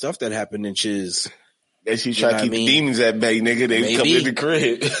of weird stuff that happened in Chiz. That she tried to keep the demons at bay, nigga. They come in the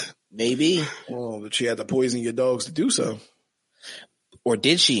crib. Maybe. Well, but she had to poison your dogs to do so. Or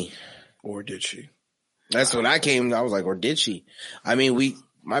did she? That's when I came. I was like, or did she? I mean,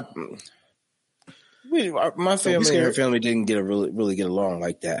 my family and her family didn't really get along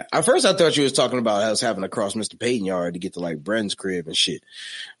like that. At first, I thought you was talking about us having to cross Mr. Payton yard to get to like Bren's crib and shit.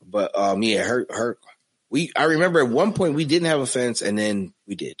 But I remember at one point we didn't have a fence, and then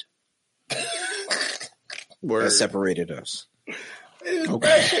we did. That separated us.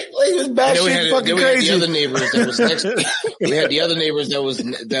 Okay. It was bad shit, fucking crazy. The other neighbors that was next. We had the other neighbors that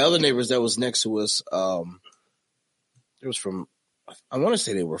was next to us. It was from. I want to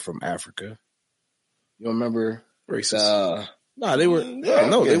say they were from Africa. You remember? Racist. No, they were.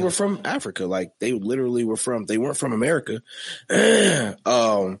 They were from Africa. Like they literally were from. They weren't from America.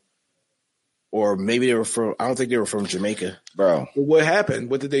 Or maybe they were from. I don't think they were from Jamaica, bro. What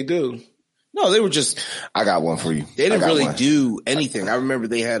happened? What did they do? No, they were just. I got one for you. They didn't really do anything. I remember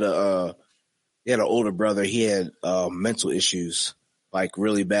they had an older brother. He had mental issues, like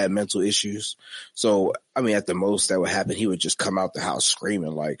really bad mental issues. So I mean, at the most that would happen, he would just come out the house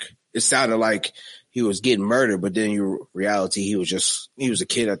screaming. Like it sounded like he was getting murdered, but then in reality, he was a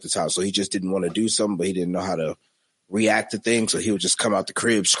kid at the time, so he just didn't want to do something, but he didn't know how to react to things. So he would just come out the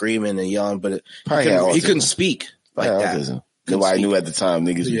crib screaming and yelling, but he couldn't speak like that. Nobody knew at the time.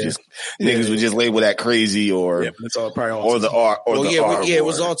 Niggas would just label that crazy or that's all probably or the R or the R. It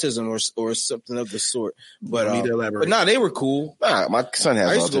was autism or something of the sort. But no, they were cool. Nah, my son has autism.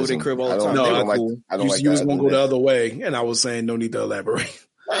 I used to go to their crib all the time. No, they were cool. I don't like. You was gonna go the other way, and I was saying no need to elaborate.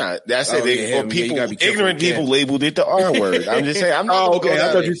 Nah, that's it. Ignorant people labeled it the R word. I'm just saying. I'm not. Okay,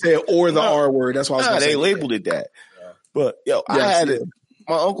 I thought you said or the R word. That's why I was. Nah, they labeled it that. But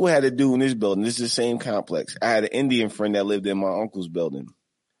my uncle had a dude in this building. This is the same complex. I had an Indian friend that lived in my uncle's building.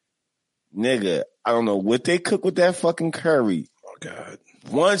 Nigga, I don't know what they cook with that fucking curry. Oh, God.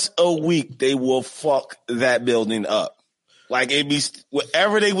 Once a week, they will fuck that building up. Like, it be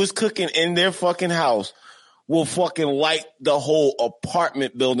whatever they was cooking in their fucking house will fucking light the whole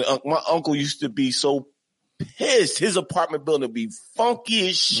apartment building. My uncle used to be so pissed. His apartment building would be funky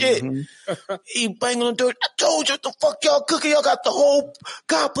as shit. Mm-hmm. He banging on the door. I told you what the fuck y'all cooking. Y'all got the whole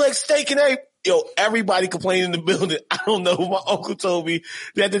complex steak and everything. Yo, everybody complaining in the building. I don't know. My uncle told me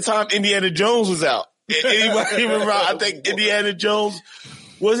that at the time Indiana Jones was out. Anybody remember? I think Indiana Jones.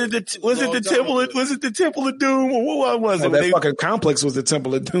 Was it the Temple of Doom or what was it? That fucking complex was the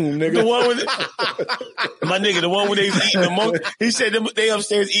Temple of Doom, nigga. The one with the one where they was eating the monkey. He said they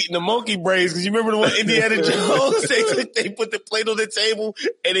upstairs eating the monkey brains because you remember the one Indiana Jones? They put the plate on the table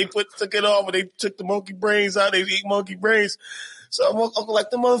and they took it off and they took the monkey brains out. They eat monkey brains. So my uncle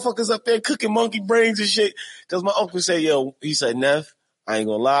like the motherfuckers up there cooking monkey brains and shit. Because my uncle said, he said, Neff, I ain't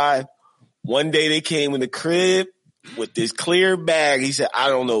gonna lie. One day they came in the crib with this clear bag. He said, I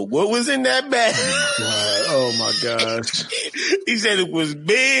don't know what was in that bag. Oh my gosh. He said it was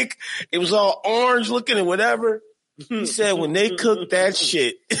big. It was all orange looking and whatever. He said when they cooked that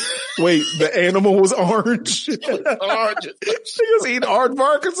shit. Wait, the animal was orange? It was orange. She was eating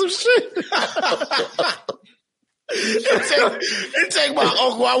aardvark or some shit. It take my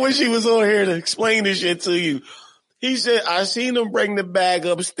uncle. I wish he was on here to explain this shit to you. He said, I seen him bring the bag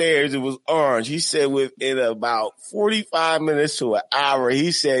upstairs. It was orange. He said within about 45 minutes to an hour,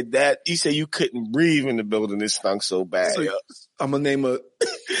 he said you couldn't breathe in the building. It stunk so bad. So, I'm gonna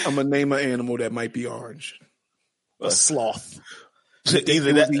name an animal that might be orange. A sloth.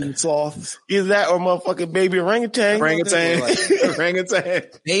 Either that, sloths. Either that or motherfucking baby orangutan. Orangutan.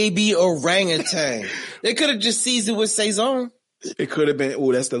 Baby orangutan. They could have just seasoned with Saison. It could have been.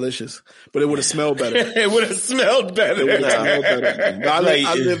 Oh, that's delicious, but it would have smelled better. It would have smelled better. I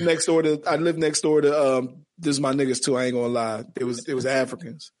live next door to. This is my niggas too. I ain't gonna lie. It was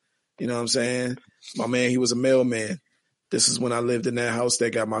Africans. You know what I'm saying? My man, he was a mailman. This is when I lived in that house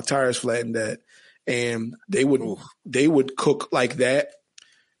that got my tires flattened at, and they would cook like that,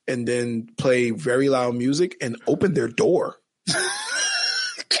 and then play very loud music and open their door.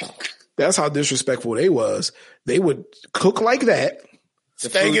 That's how disrespectful they was. They would cook like that.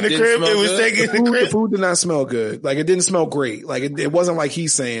 Stank in the crib. It was stank in the crib. The food did not smell good. Like, it didn't smell great. Like, it wasn't like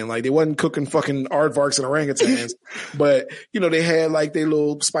he's saying. Like, they wasn't cooking fucking aardvarks and orangutans. But, they had like their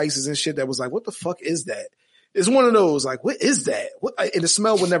little spices and shit that was like, what the fuck is that? It's one of those, like, what is that? And the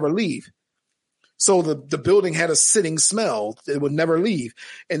smell would never leave. So the building had a sitting smell. It would never leave.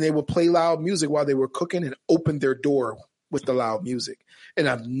 And they would play loud music while they were cooking and open their door with the loud music. And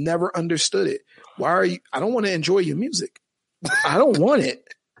I've never understood it. Why are you? I don't want to enjoy your music. I don't want it.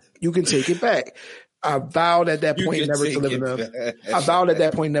 You can take it back. I vowed at that point never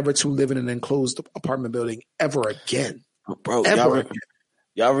to live in an enclosed apartment building ever again. Bro,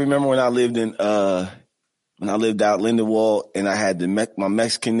 y'all remember when I lived out Lindenwold and I had my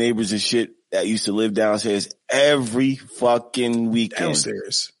Mexican neighbors and shit that used to live downstairs every fucking weekend.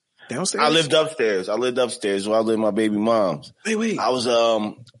 Downstairs. I lived upstairs. While I lived with my baby moms. Wait. I was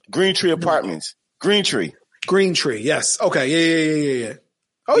Green Tree Apartments. Green Tree. Yes. Okay. Yeah.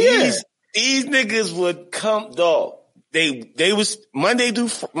 Oh yeah. These niggas would come, dog. They was Monday through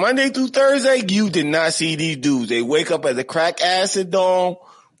Thursday. You did not see these dudes. They wake up at the crack acid dawn,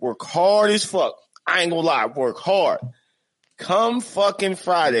 work hard as fuck. I ain't gonna lie, work hard. Come fucking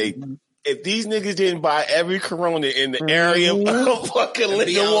Friday. If these niggas didn't buy every Corona in the area of fucking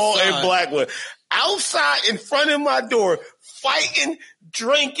Lindenwold and Blackwood, outside in front of my door, fighting,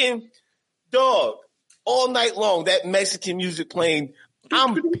 drinking, dog, all night long, that Mexican music playing,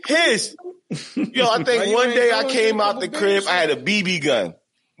 I'm pissed. Yo, I think one day I came out the crib, I had a BB gun.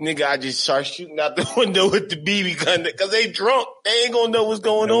 Nigga, I just started shooting out the window with the BB gun because they drunk. They ain't gonna know what's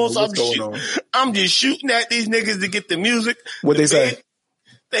going on, so I'm just shooting at these niggas to get the music. What they say?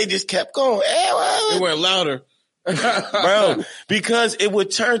 They just kept going. It went louder. Bro, because it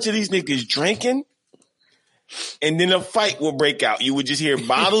would turn to these niggas drinking and then a fight would break out. You would just hear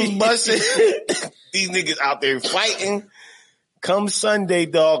bottles busting. These niggas out there fighting. Come Sunday,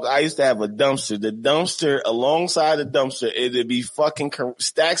 dog, I used to have a dumpster. The dumpster, alongside the dumpster, it'd be fucking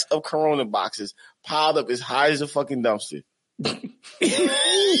stacks of Corona boxes piled up as high as a fucking dumpster. And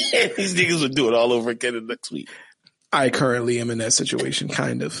these niggas would do it all over again the next week. I currently am in that situation,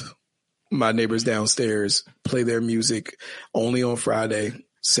 kind of. My neighbors downstairs play their music only on Friday,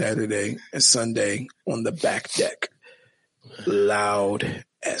 Saturday, and Sunday on the back deck. Loud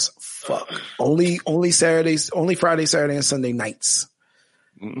as fuck. Only Saturdays, only Friday, Saturday, and Sunday nights.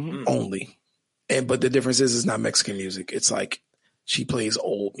 Mm-hmm. Only. But the difference is it's not Mexican music. It's like she plays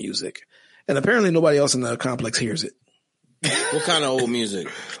old music. And apparently nobody else in the complex hears it. What kind of old music?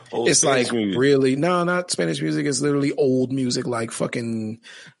 It's Spanish like music. Really, no, not Spanish music. It's literally old music, like fucking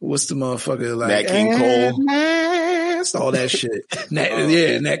what's the motherfucker like Nat King Cole, all that shit.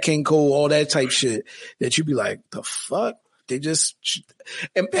 Nat King Cole, all that type shit. That you be like, the fuck? They just.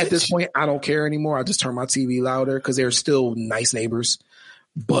 And at this point, I don't care anymore. I just turn my TV louder because they're still nice neighbors,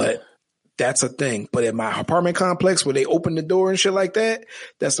 but. That's a thing. But in my apartment complex where they open the door and shit like that,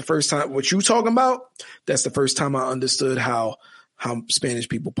 that's the first time what you talking about. That's the first time I understood how Spanish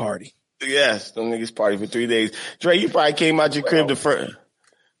people party. Yes. Them niggas party for 3 days. Dre, you probably came out your crib the first.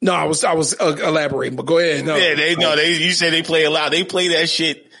 No, I was elaborating, but go ahead. No. Yeah, you said they play a lot. They play that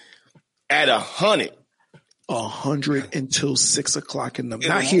shit at 100. 100 until 6 o'clock in the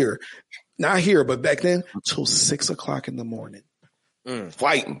morning. Not here, but back then till 6 o'clock in the morning.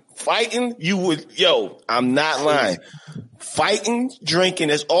 Fighting, I'm not lying. Fighting, drinking,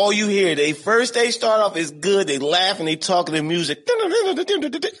 that's all you hear. They start off is good. They laugh and they talk and the music.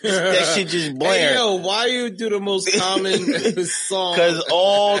 That shit just blaring. Hey, yo, why you do the most common song? Cause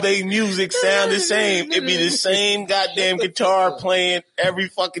all they music sound the same. It be the same goddamn guitar playing every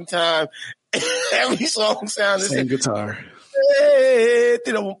fucking time. Every song sounds the same. Guitar.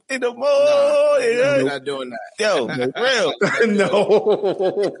 in the morning. We're not doing that. Yo, real.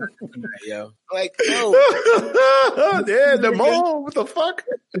 No. Yo. Like, yo. Yeah, the mall. What the fuck?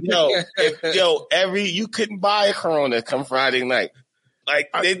 You couldn't buy a Corona come Friday night. Like,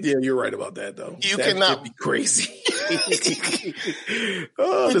 yeah, you're right about that, though. You that cannot be crazy.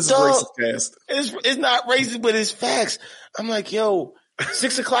 Oh, this is Dog, racist cast. It's not racist, but it's facts. I'm like, yo,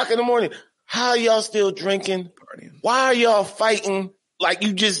 6 o'clock in the morning. How y'all still drinking? Why are y'all fighting? Like,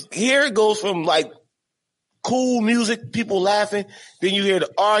 you just hear it goes from like cool music, people laughing. Then you hear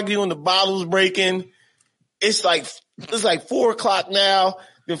the arguing, the bottles breaking. It's like 4 o'clock now.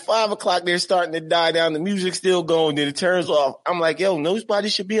 Then 5 o'clock, they're starting to die down. The music's still going. Then it turns off. I'm like, yo, nobody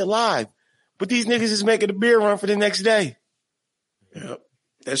should be alive. But these niggas is making a beer run for the next day. Yep.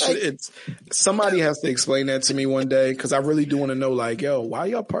 Somebody has to explain that to me one day, because I really do want to know, like, yo, why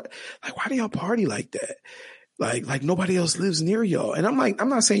do y'all party like that? Like nobody else lives near y'all. And I'm like, I'm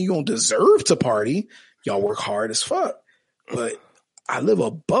not saying you don't deserve to party. Y'all work hard as fuck, but I live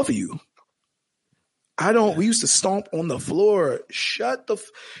above you. We used to stomp on the floor. Shut the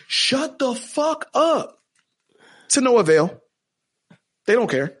fuck up. To no avail. They don't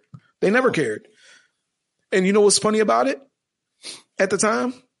care. They never cared. And you know what's funny about it? At the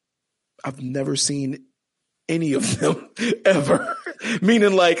time, I've never seen any of them ever.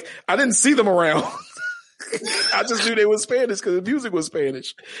 Meaning, like, I didn't see them around. I just knew they were Spanish because the music was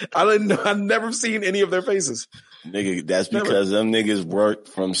Spanish. I've never seen any of their faces. Nigga, that's because them niggas worked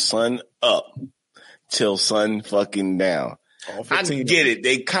from sun up till sun fucking down. I get it.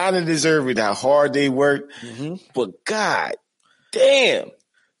 They kind of deserve it, how hard they work. Mm-hmm. But God damn.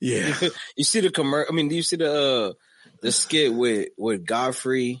 Yeah. You see the commercial? I mean, do you see the skit with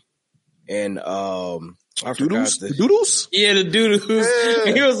Godfrey and Doodles? The Doodles? Yeah, the Doodles.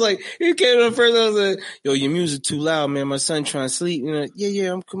 Yeah. He was like, he came to the first. I was like, yo, your music too loud, man. My son trying to sleep. You know,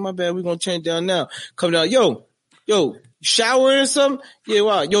 yeah. My bad. We're gonna turn it down now. Come down, yo, showering or something. Yeah,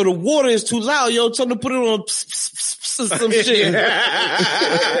 wow. Yo, the water is too loud. Yo, tell them to put it on some shit.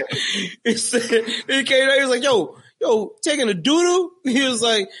 He came down. He was like, yo, taking a doodle. He was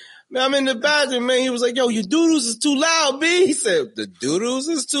like, man, I'm in the bathroom, man. He was like, yo, your doodles is too loud, B. He said, the doodles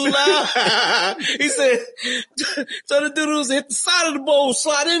is too loud. He said, tell the doodles to hit the side of the bowl,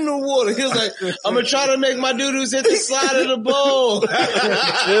 slide in the water. He was like, I'm going to try to make my doodles hit the side of the bowl.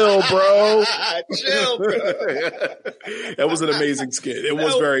 Chill, bro. That was an amazing skit. It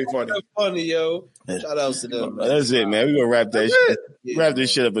was very funny. Funny, yo. Shout out to them. That's it, man. We're going to wrap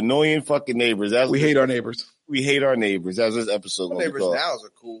this shit up. Annoying fucking neighbors. We hate our neighbors. We hate our neighbors. That's this episode. Neighbors in the house are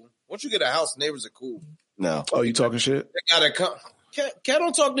cool. Once you get a house, neighbors are cool. No. Oh, you talking shit? They gotta come. Cat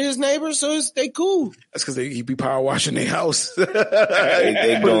don't talk to his neighbors, so they cool. That's because he be power washing their house. they Put his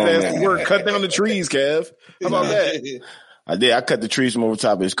ass to work. Cut down the trees, Kev. How about that? I did. I cut the trees from over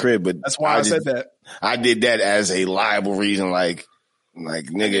top of his crib, but that's why I said that. I did that as a liable reason, like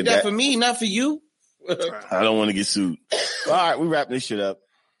nigga. I did that for me, not for you. I don't want to get sued. All right, we wrapping this shit up.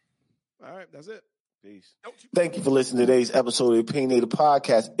 All right, that's it. Peace. Thank you for listening to today's episode of the Opinionated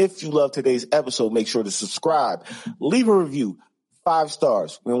Podcast. If you love today's episode, make sure to subscribe. Leave a review. 5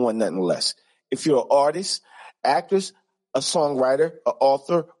 stars. We don't want nothing less. If you're an artist, actress, a songwriter, an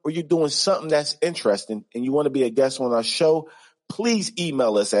author, or you're doing something that's interesting and you want to be a guest on our show, please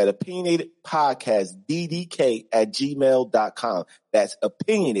email us at opinionatedpodcastddk@gmail.com. That's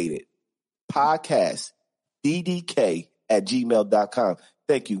opinionatedpodcastddk@gmail.com.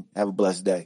 Thank you. Have a blessed day.